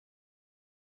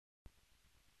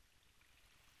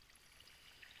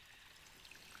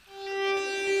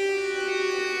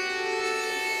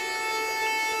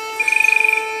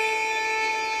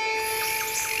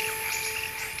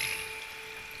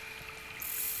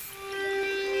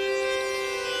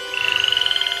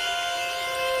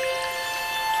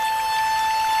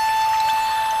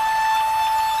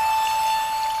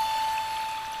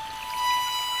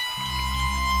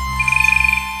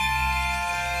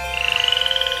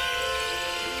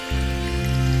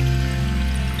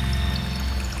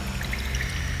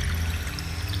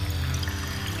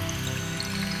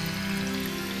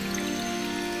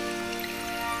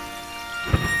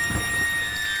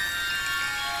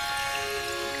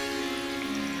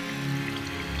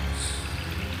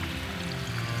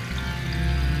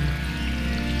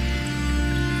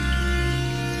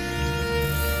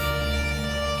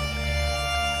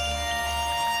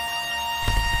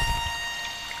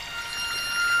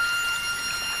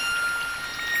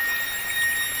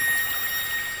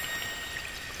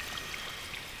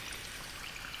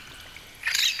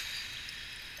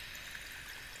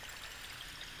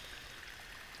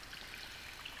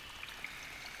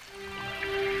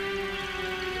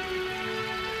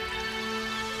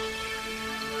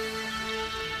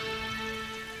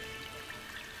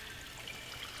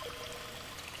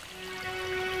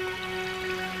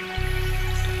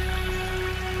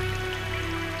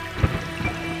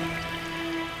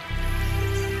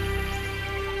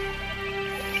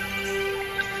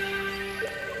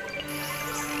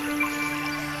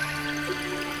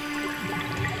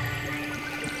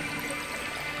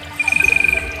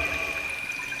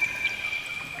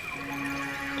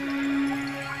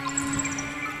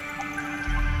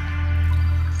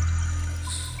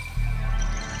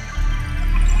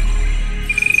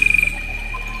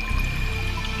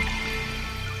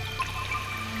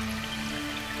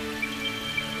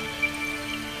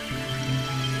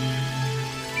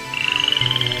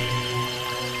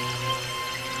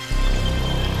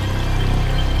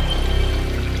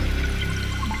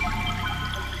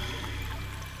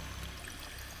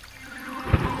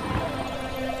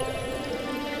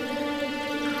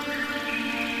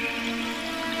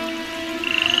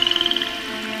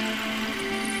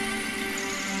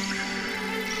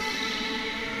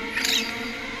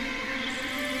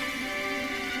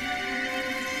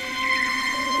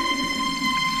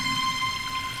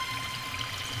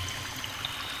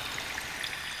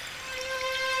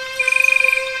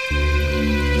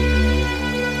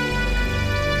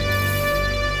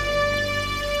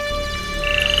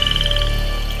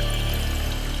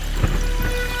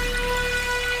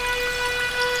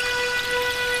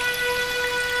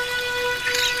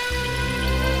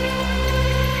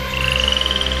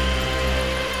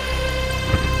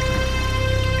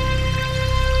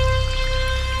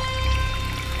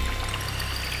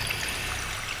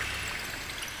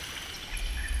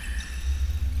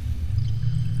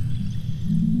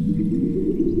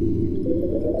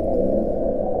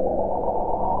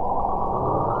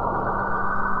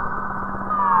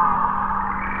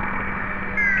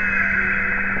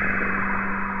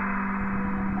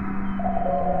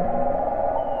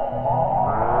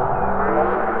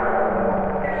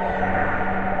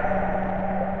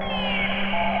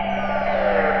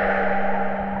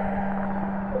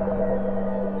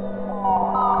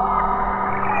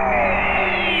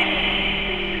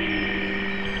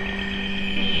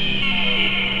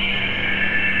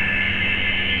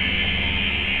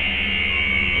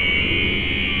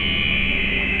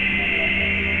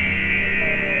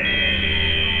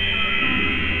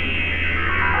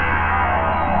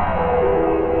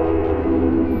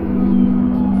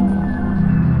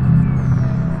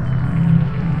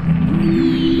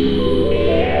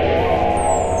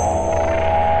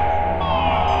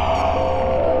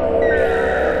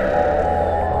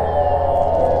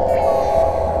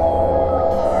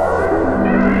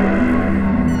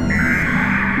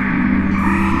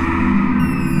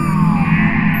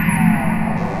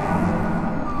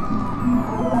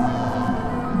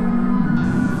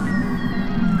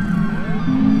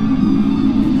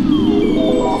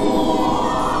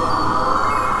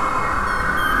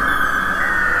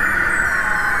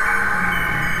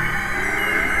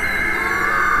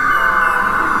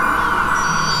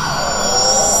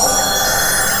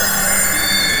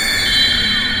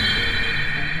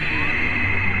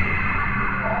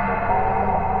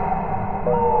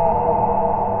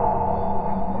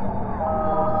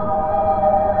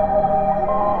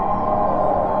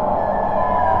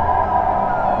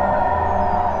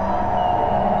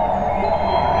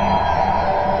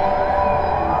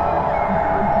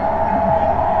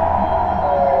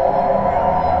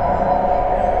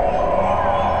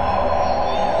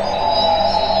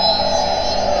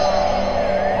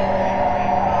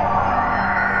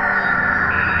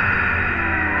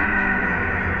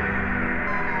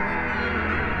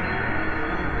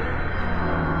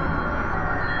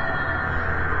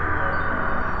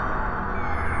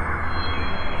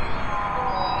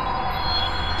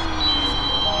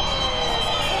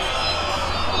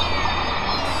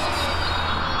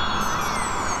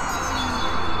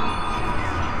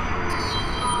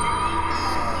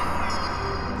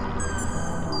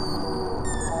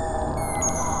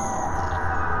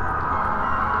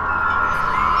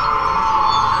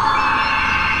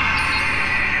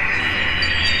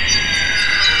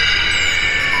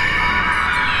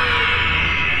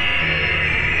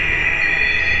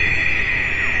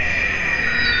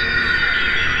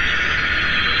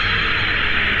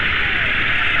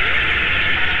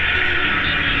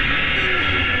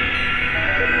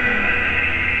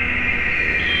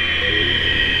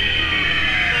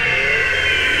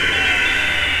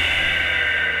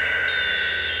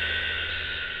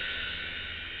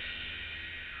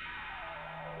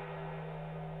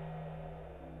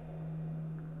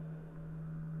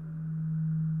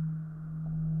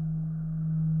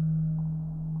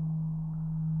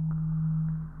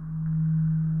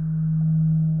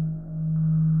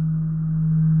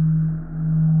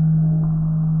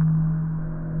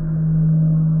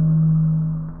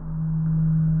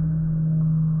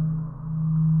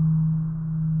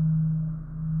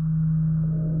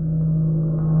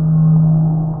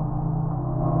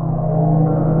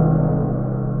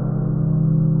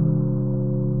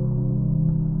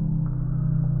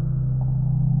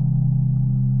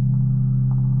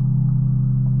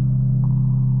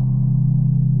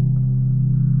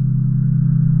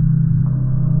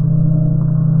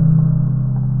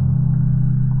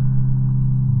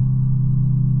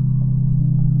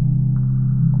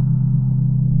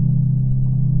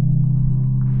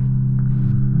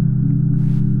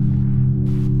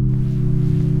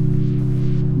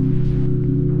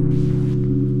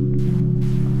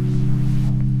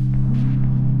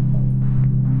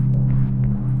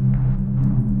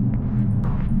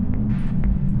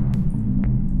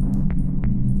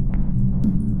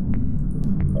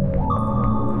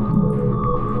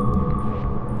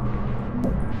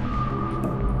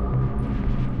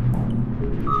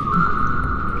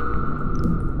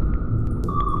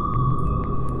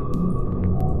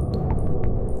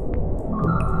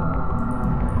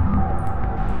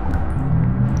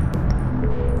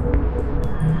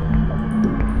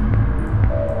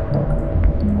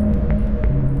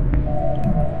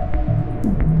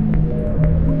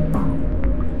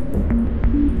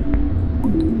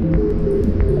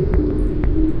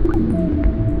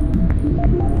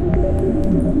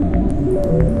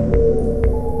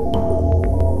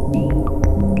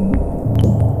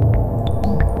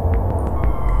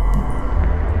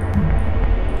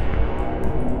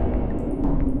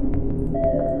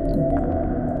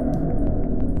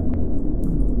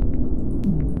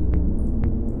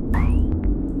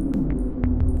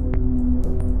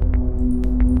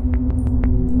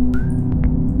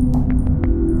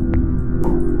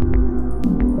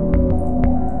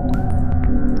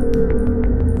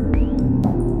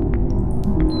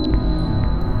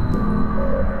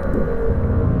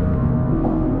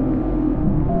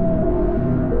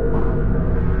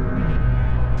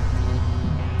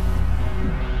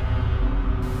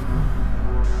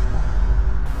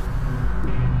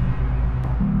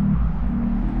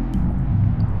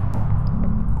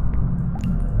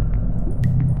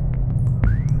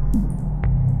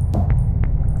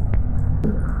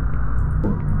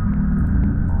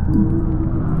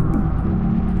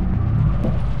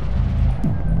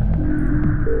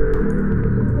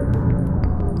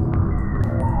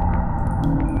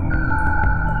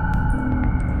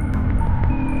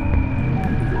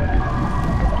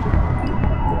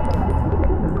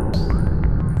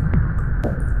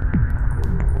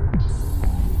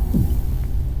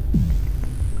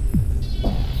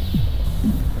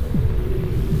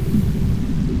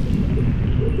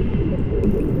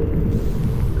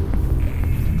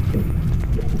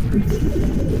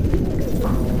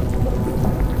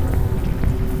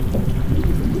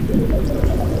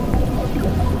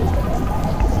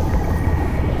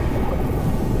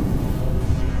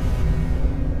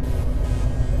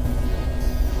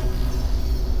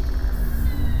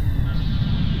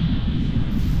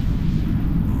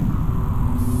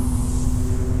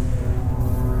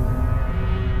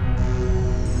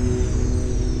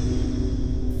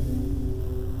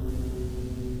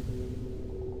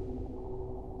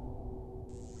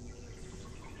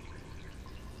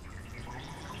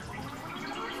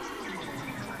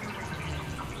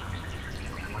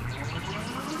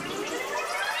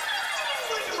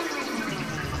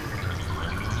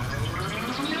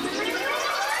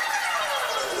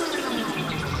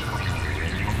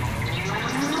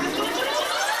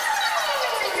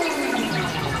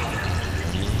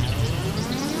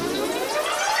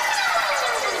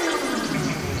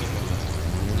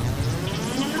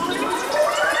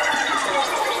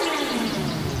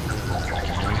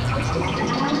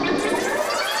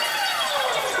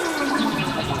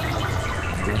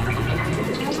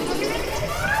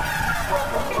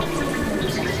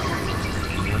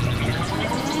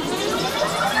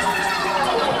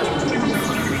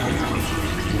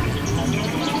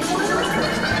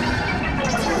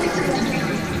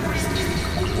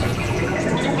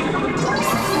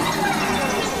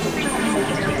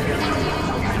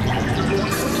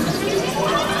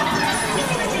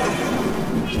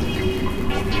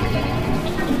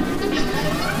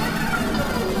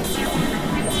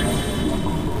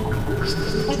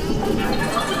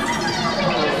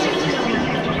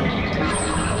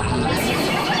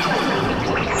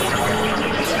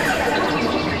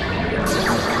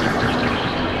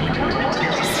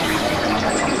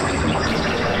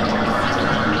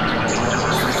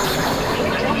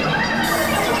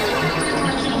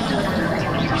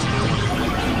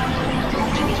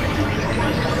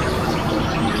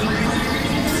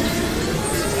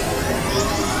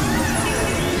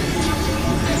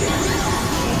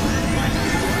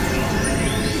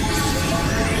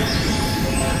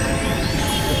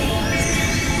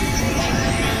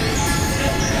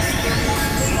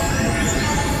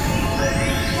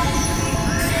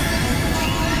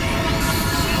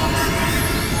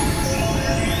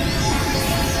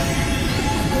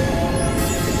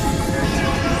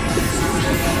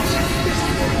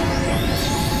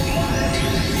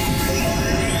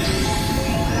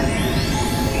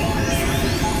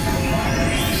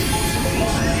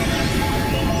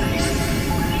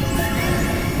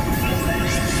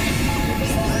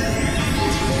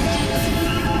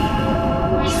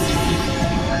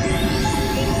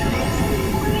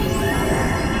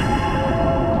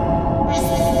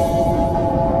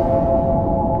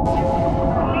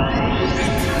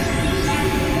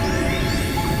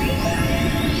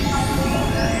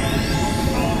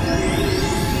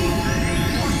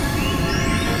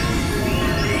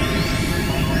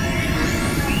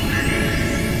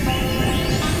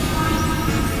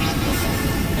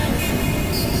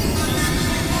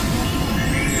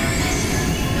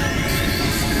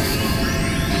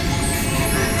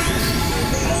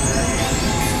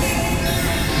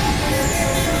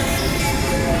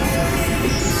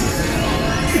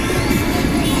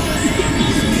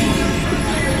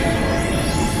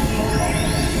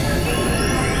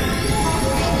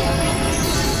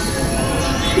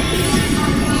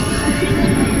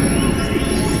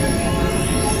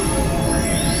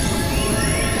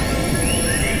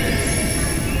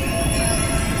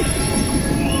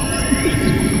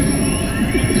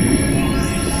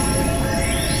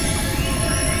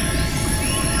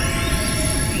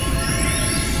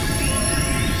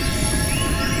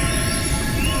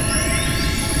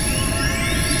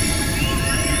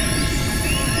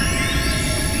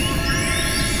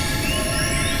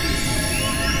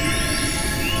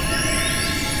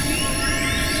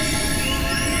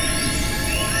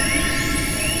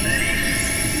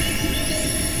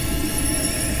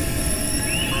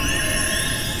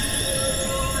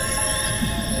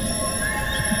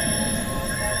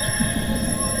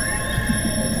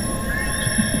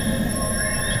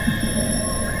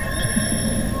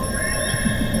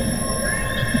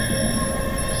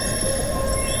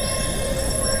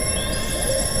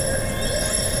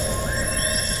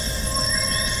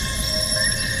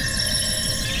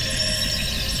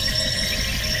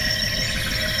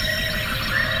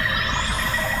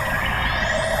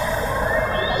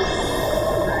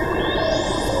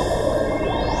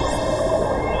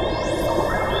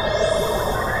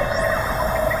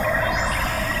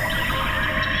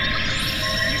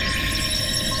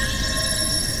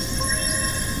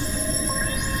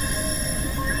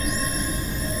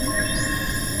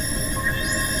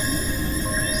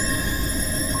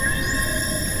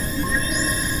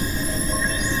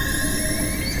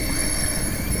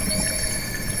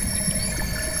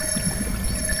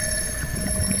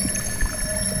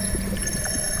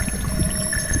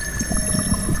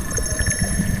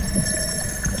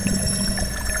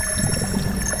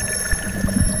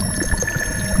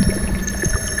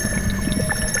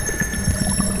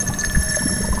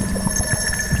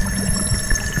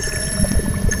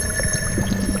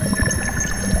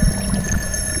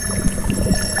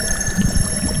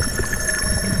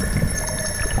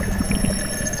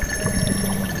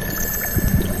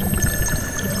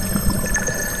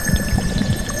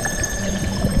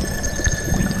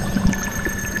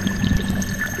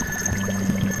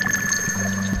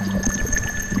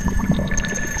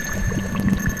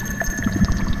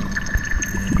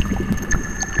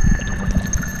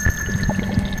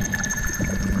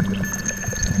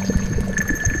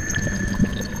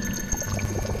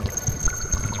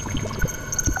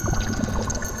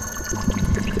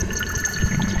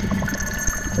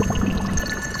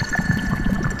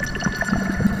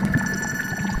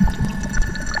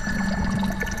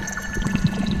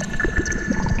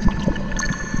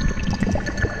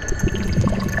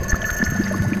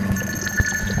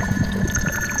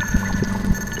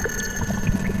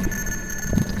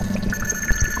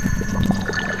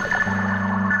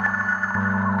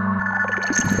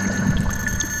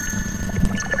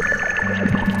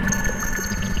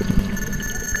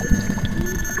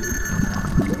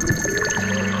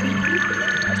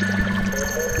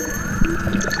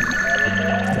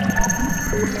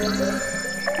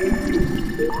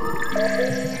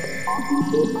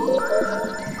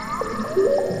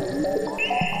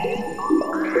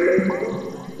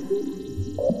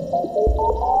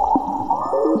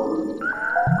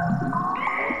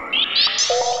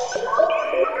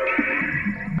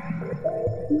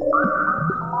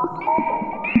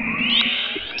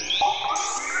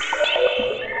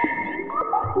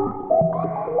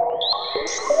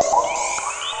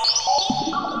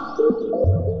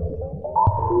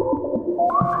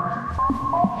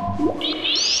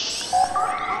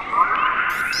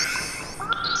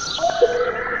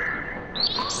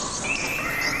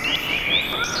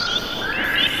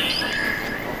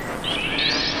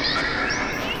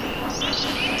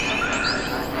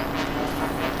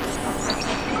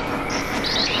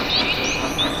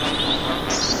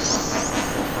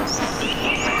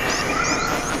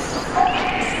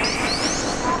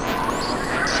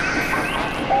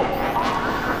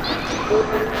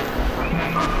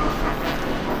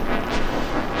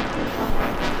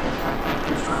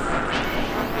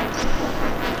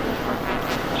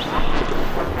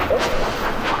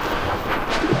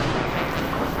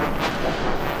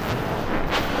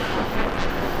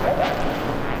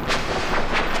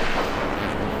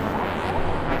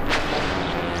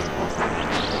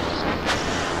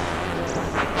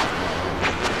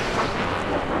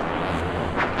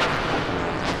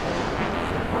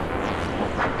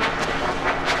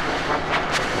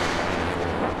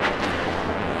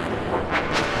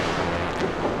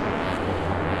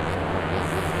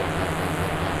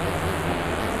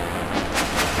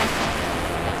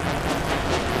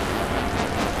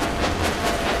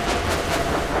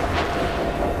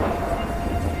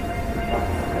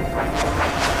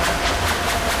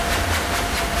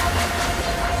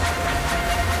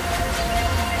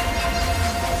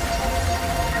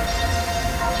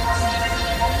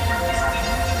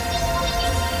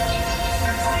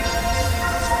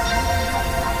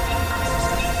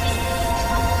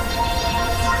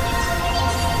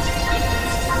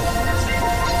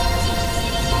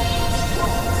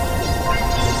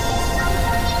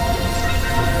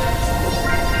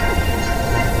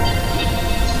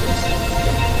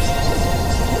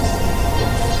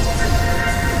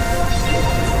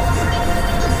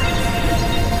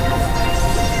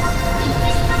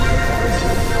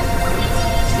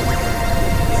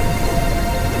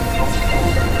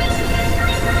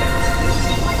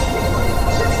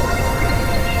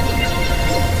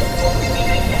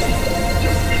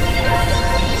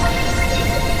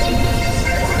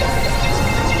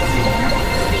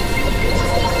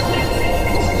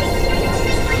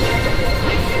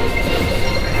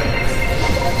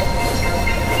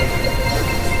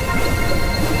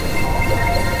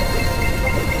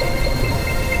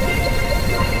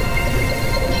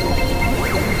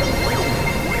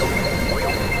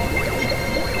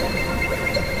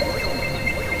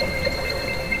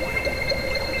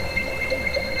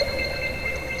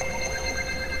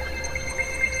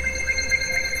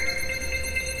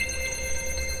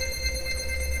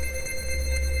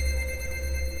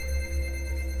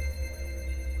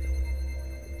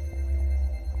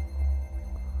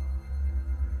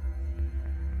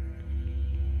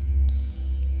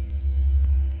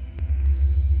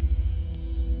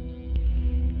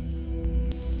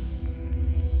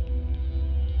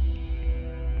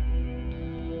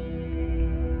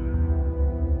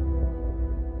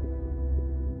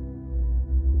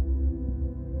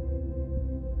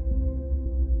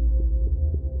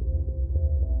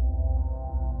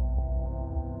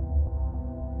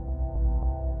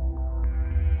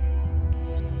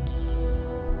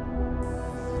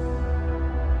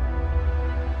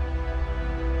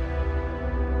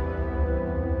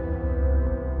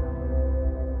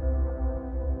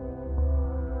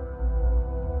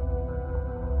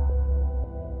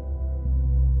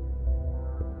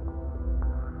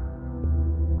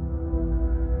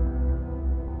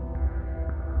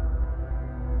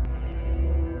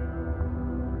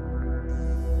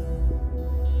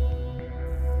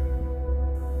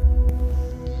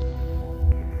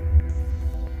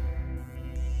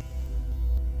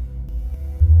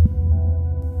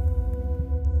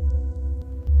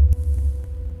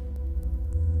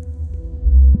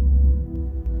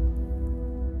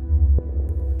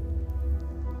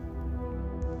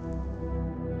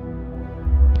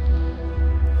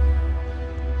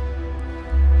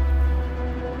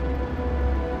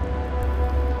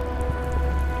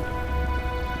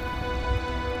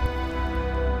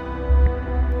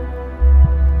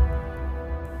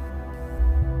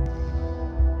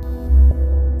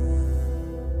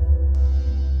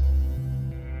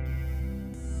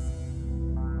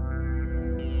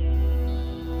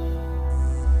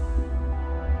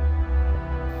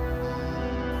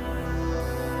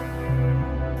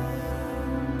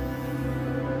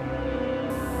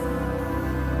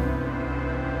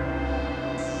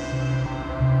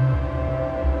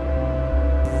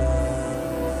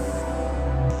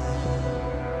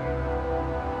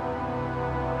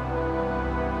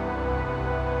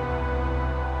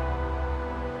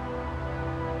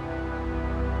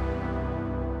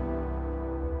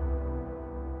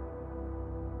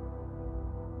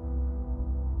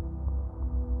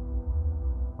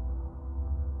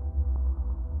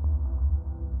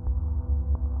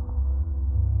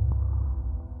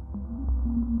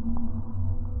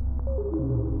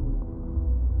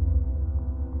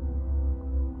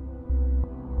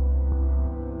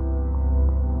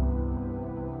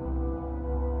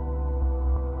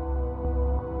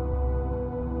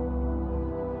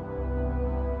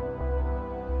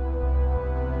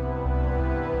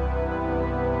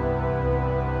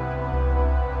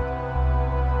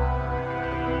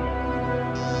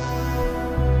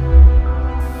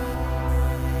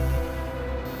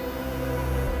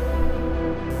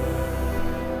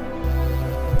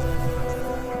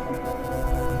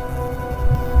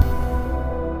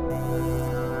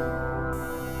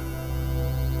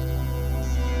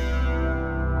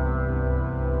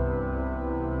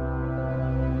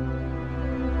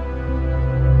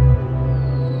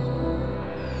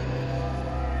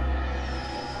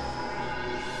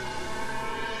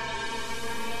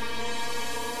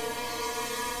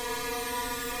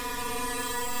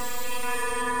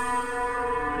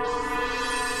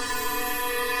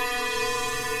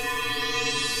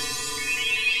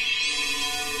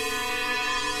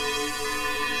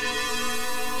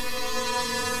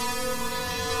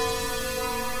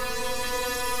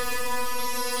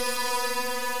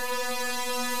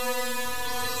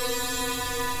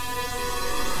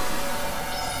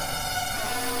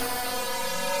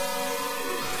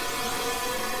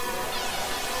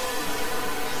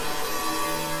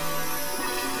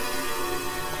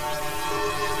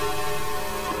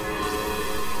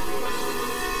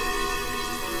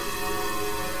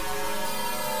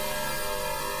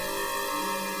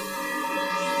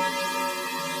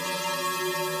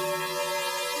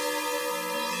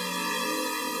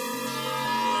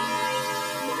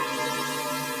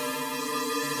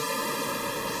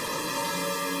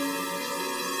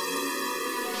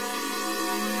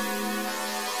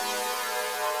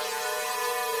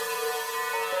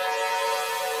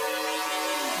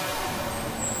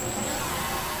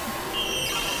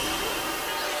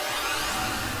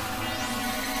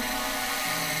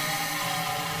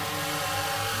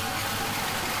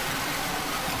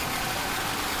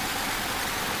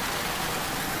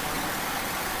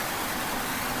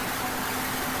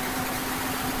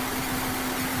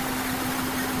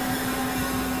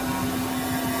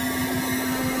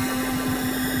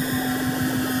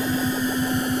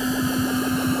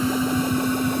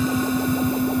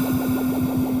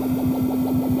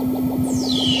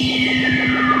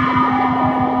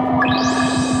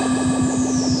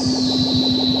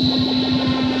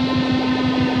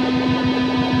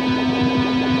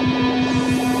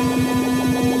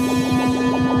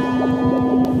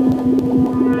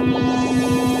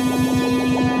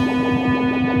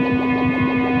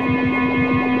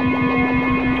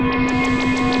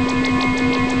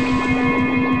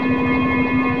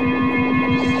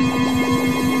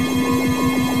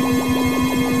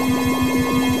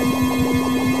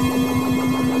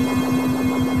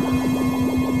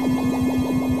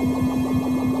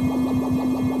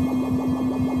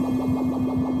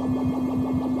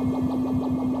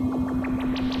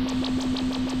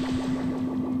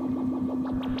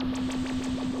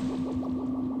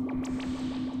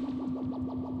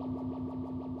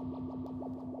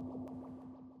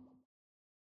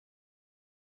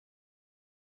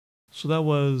 So that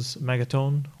was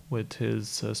Megatone with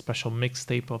his special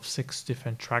mixtape of 6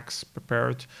 different tracks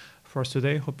prepared for us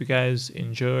today. Hope you guys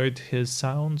enjoyed his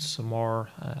sounds, some more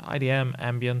IDM,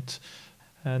 ambient.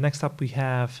 Next up we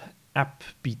have App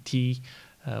BT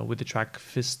with the track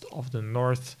Fist of the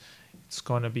North. It's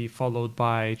going to be followed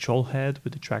by Trollhead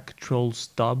with the track Trolls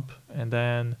Dub. And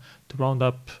then to round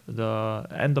up the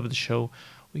end of the show,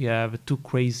 we have Too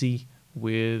Crazy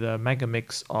with a mega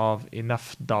mix of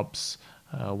Enough Dubs,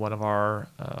 one of our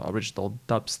original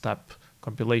dubstep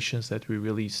compilations that we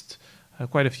released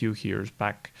quite a few years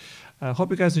back. I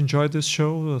hope you guys enjoyed this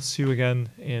show. We'll see you again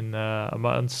in a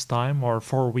month's time or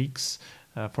 4 weeks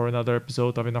for another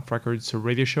episode of Enough Records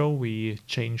radio show. We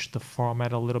changed the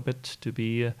format a little bit to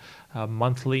be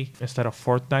monthly instead of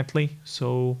fortnightly.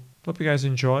 So hope you guys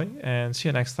enjoy and see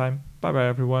you next time. Bye bye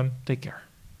everyone. Take care.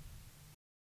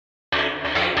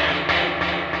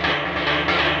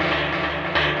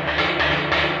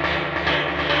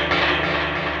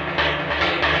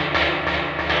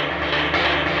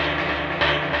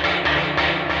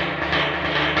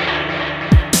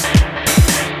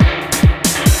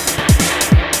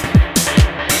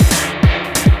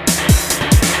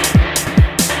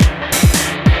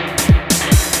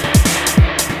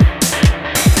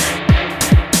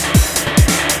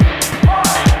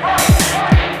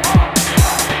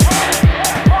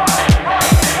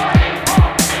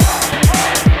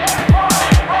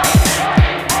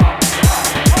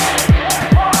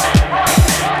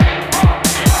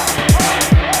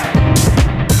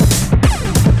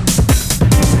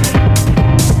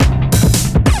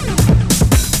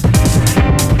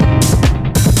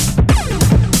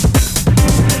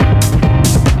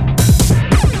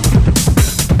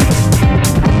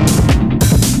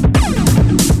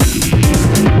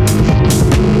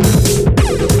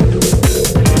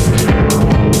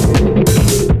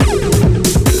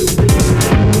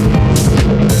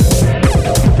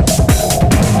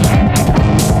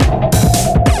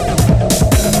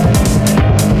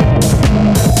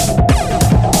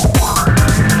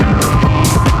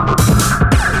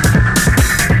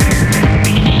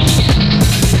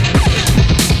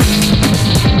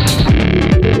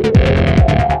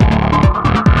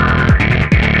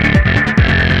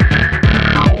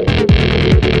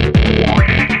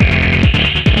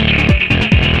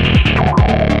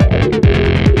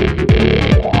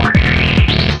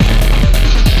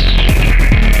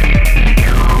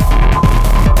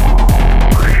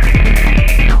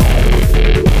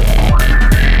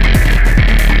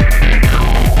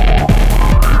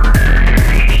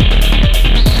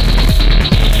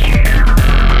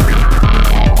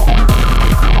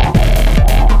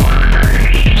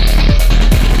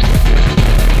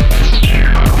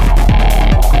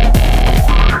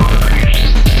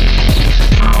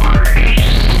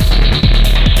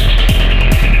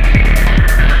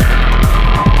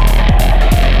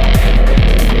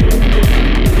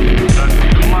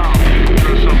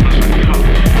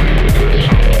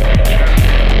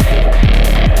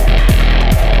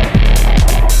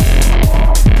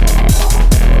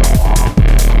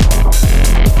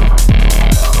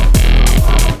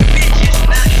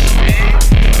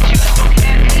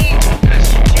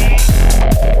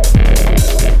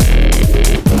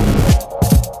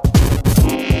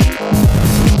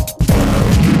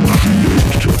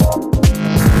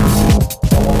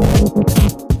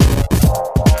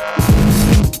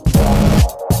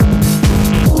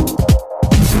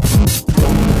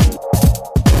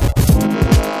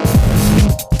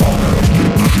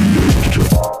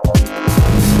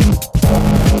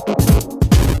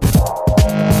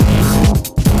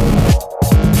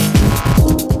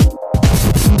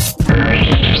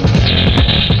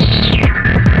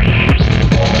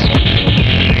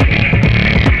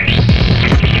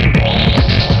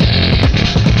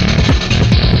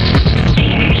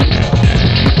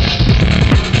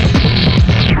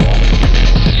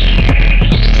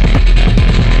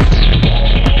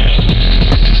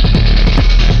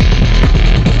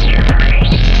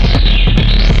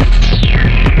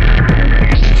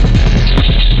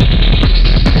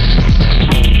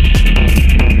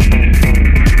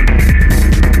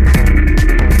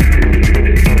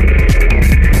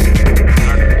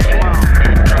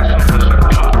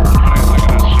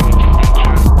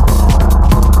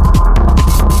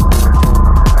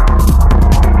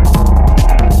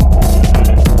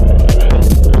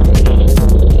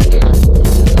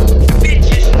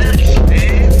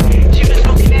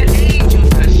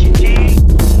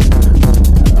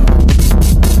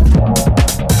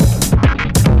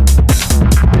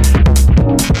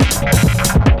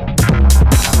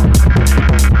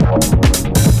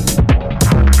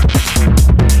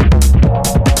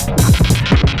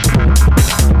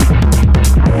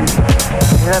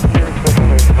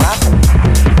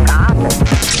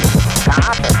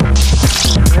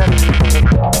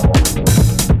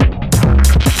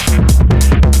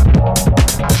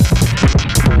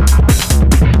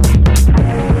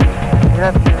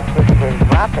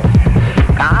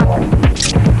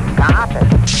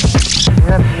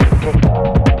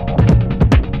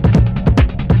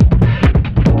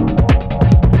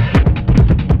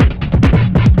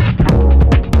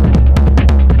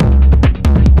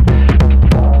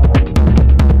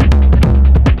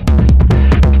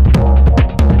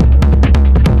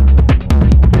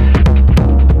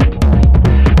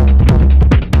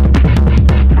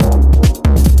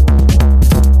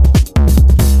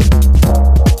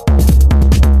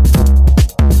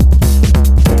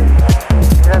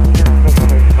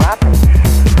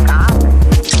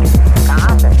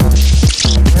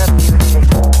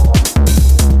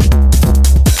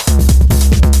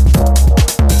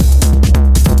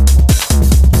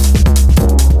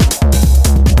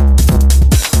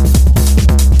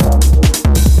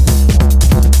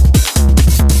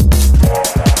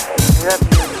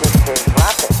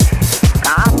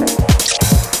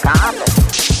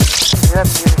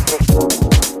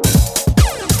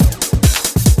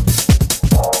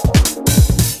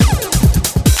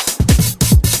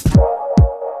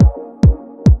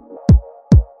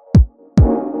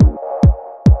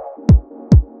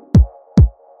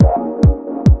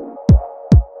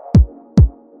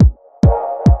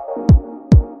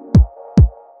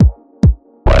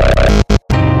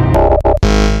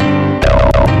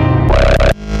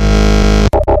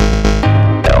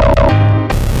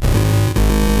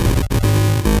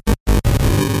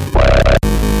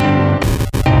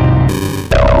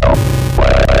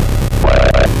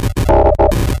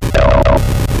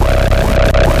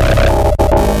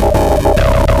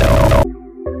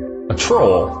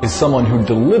 troll is someone who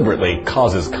deliberately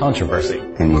causes controversy.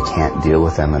 And you can't deal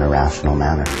with them in a rational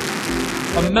manner.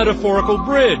 A metaphorical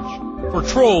bridge for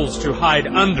trolls to hide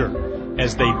under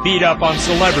as they beat up on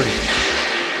celebrities.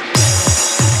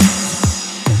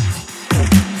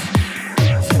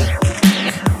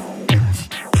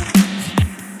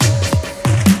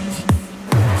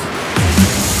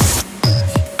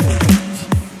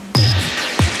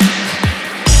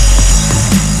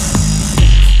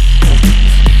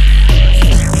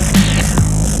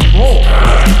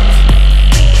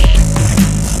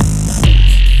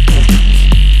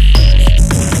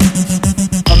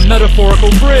 Metaphorical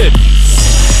bridge.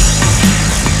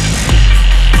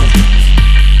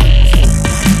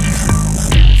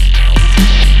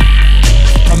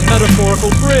 A metaphorical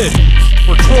bridge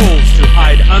for trolls to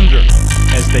hide under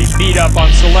as they beat up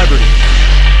on celebrities.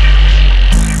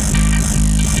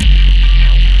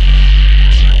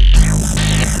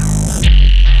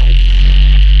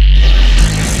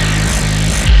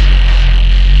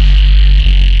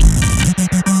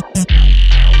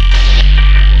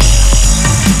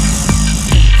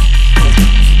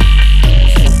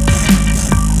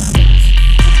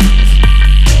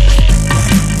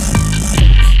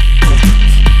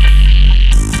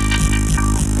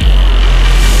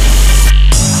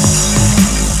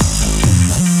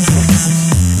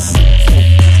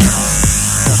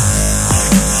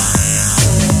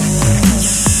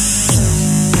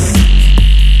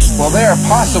 Well, they are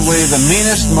possibly the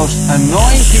meanest, most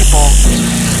annoying people.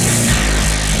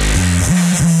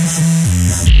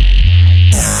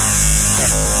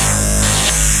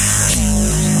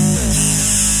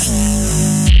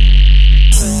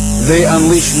 They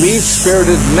unleash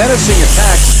mean-spirited, menacing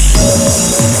attacks.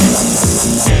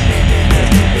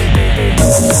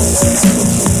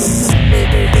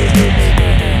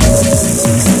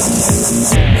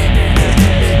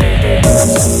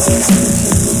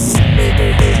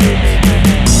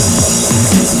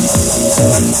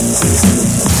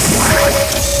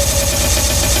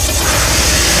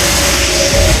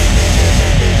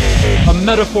 A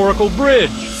metaphorical bridge.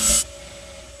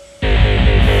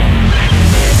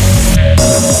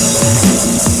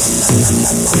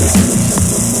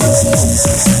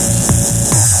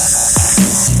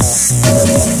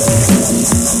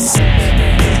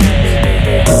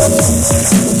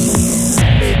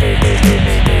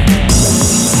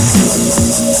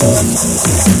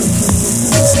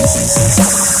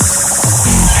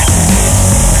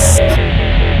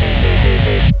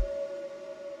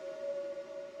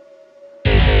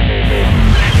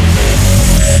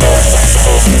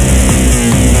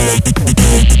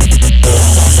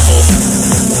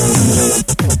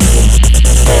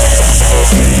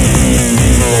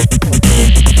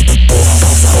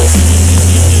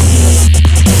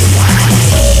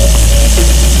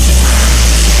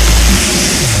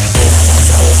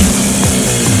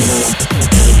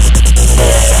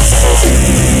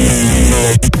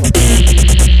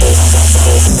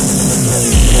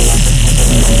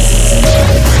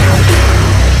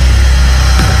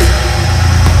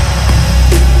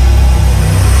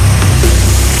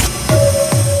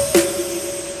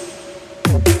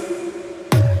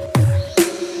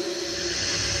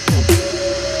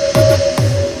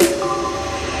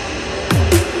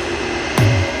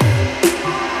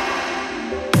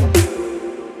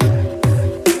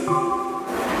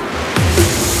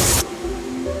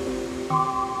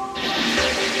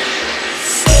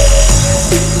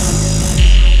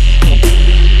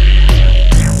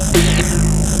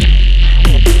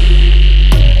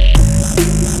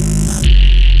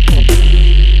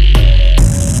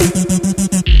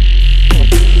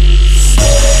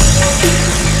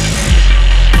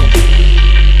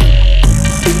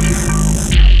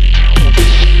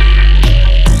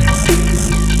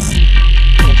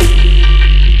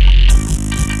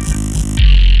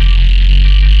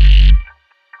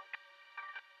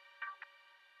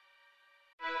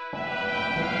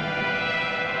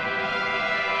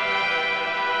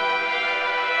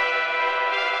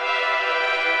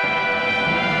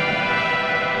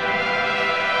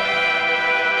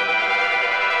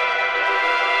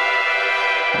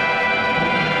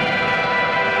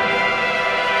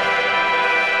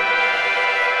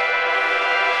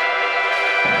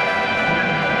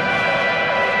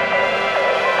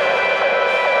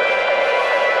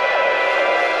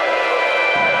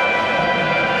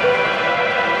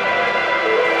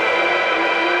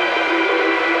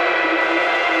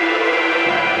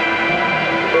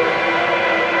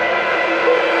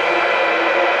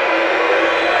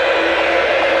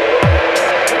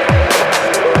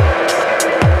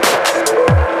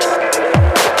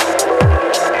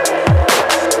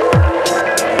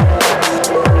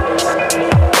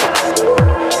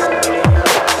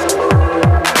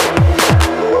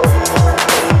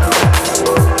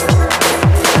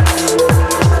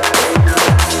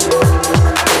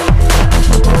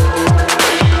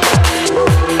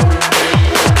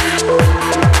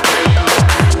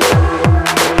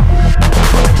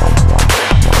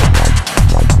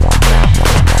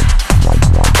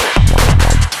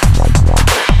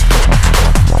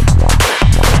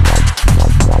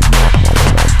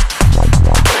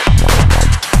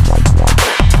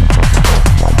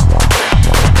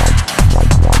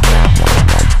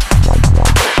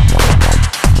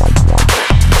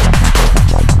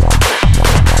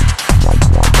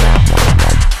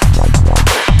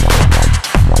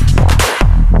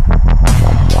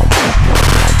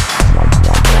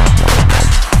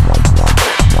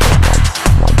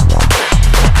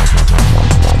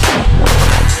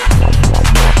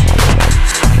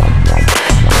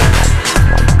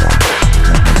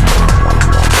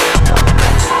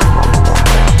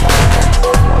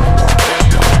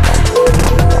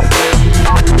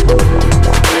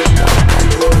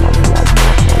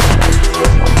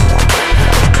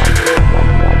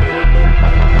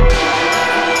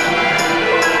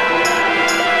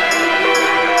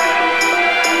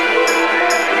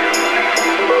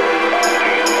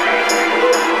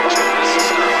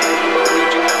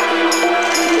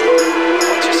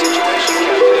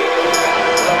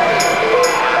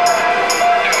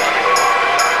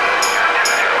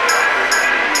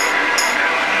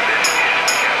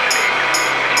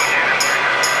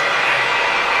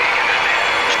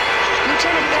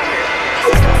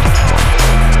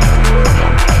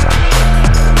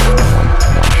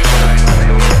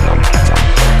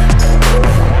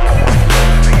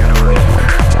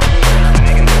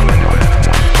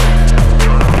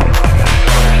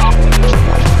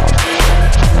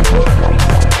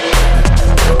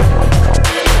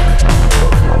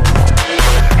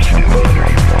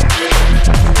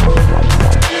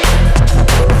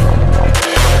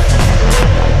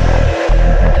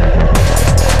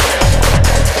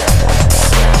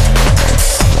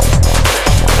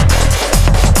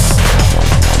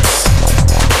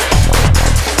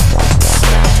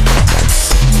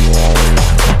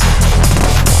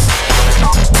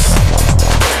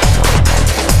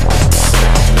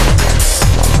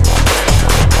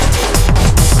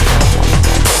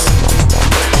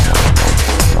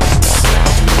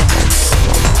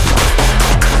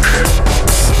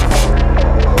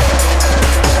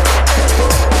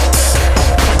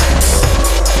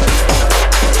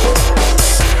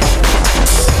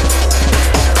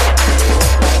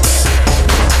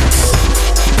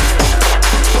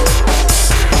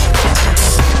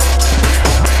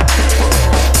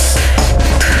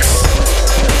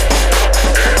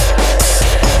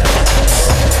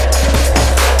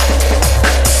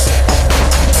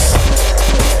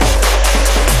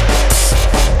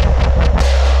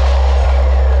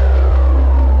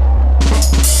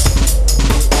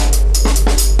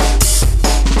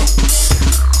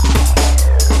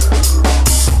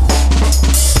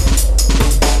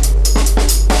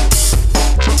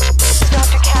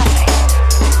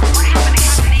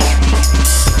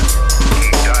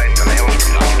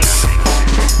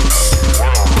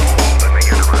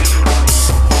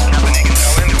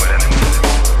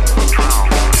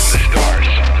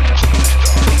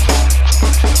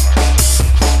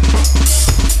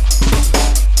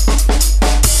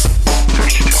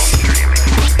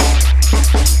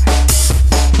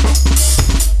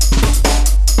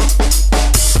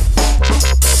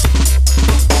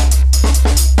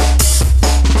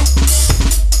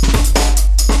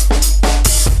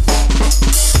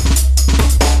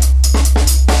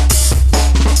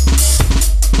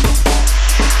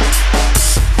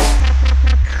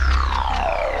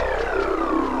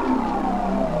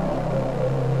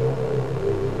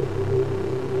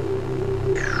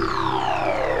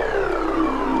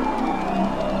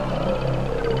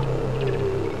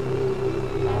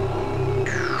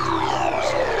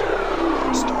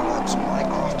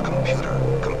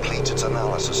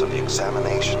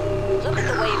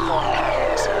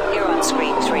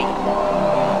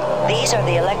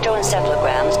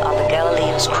 electroencephalograms of the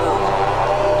Galileo's crew.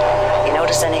 You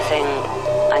notice anything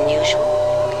unusual?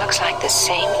 Looks like the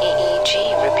same EEG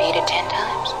repeated 10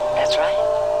 times. That's right.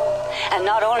 And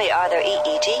not only are their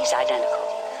EEGs identical,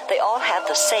 they all have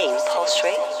the same pulse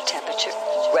rate, temperature,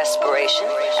 respiration,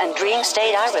 and dream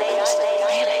state eye rhythms.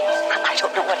 Really? I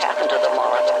don't know what happened to them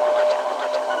all,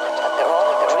 but they're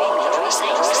all dreaming the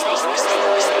same.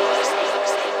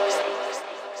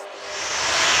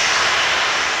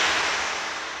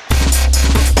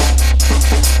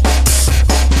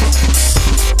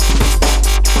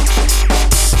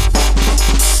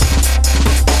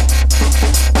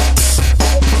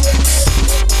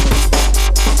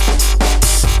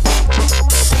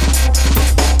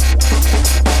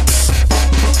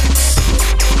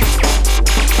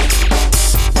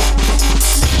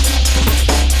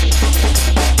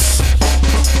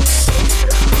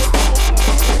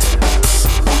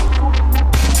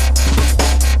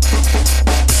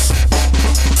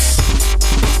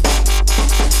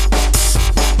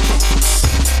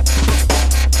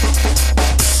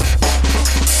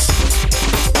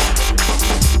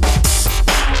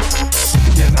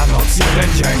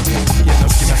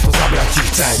 Jednostki miasto zabrać ci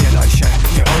chce. Nie daj się,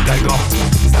 nie oddaj go.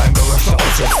 Znałem go już to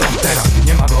odszedł stąd teraz.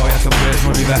 Nie ma go, jak to jest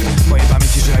możliwe. W mojej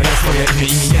pamięci żyje swoje imię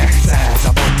i nie chcę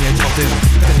zapomnieć o tym.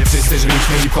 Wtedy wszyscy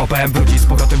żyliśmy hip-hopem. Wróci z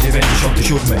powrotem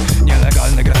 97.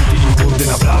 Nielegalne graffiti i burdy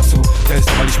na placu.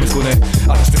 Testowaliśmy skuny, a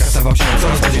nasz wygrad stawał się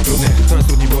coraz bardziej trudny. Coraz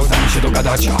trudniej było z nami się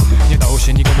dogadać, a nie dało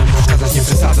się nikomu nie przeszkadzać, nie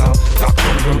przesadzam. Tak to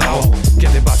wyglądało,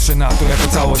 kiedy patrzę na to jako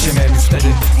całość. Miałem już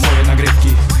wtedy swoje nagrywki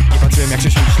i patrzyłem, jak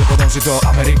się śle podąży do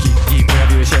Ameryki. I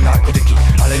pojawiły się narkotyki,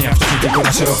 ale nie wcześniej, tylko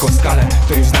na szeroką skalę.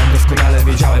 To już znałem doskonale,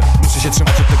 wiedziałem, muszę się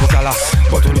trzymać od tego zala,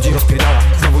 bo to ludzi rozpierdala.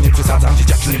 Znowu nie przesadzam,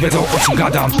 dzieciaki nie wiedzą, o czym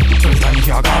gadam. To jest dla nich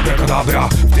jak abracadabra.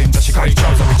 W tym czasie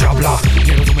kaliczał za diabla.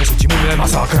 Nie rozumiesz, że ci mówię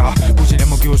masakra. Później nie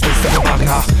mógł już być z tego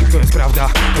bagna. To jest prawda,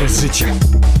 to jest życie,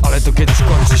 ale to kiedyś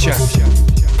kończy się.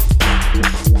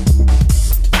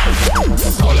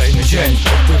 Kolejny dzień,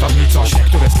 odpływa w niej coś,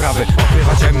 niektóre sprawy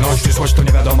odpływa ciemność, przyszłość to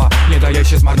niewiadoma, nie daje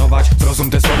się zmarnować, zrozum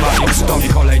te słowa i przytomnie.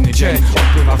 Kolejny dzień,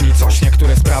 odpływa w niej coś,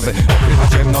 niektóre sprawy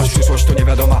odpływa ciemność, przyszłość to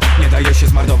niewiadoma, nie daje się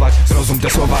zmarnować, zrozum te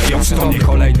słowa i przytomnie.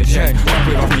 Kolejny dzień,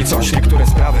 odpływa w niej coś, niektóre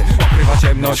sprawy odpływa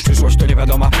ciemność, przyszłość to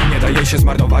niewiadoma, nie daje się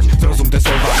zmarnować, zrozum te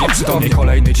słowa i przytomnie.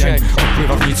 Kolejny dzień,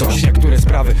 odpływa w niej coś, niektóre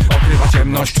sprawy odpływa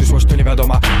ciemność, przyszłość to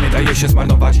niewiadoma, nie daje się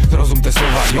zmarnować, zrozum te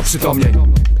słowa i przytomnie.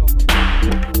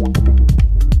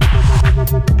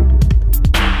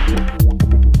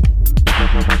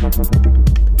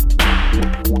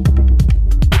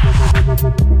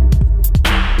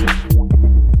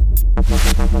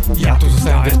 Ja tu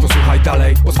zostałem, więc posłuchaj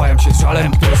dalej. Oswajam się z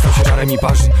żalem, który stał się żarem i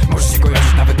parzy. Możesz nie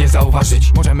kojarzyć, nawet nie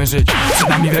zauważyć. Możemy żyć, przed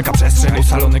nami wielka przestrzeń.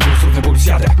 Ustalony głos, równy puls,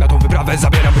 jadę. Na tą wyprawę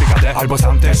zabieram brygadę, albo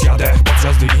sam też jadę.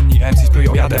 Podczas gdy inni MC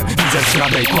splują jadę. Widzę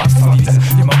zdradę i kłamstwa widzę.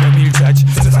 Nie mogę milczeć,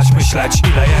 przestać myśleć.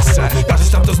 Ile jeszcze? Każesz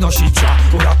tam to znosić.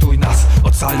 Uratuj nas,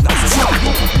 ocal nas.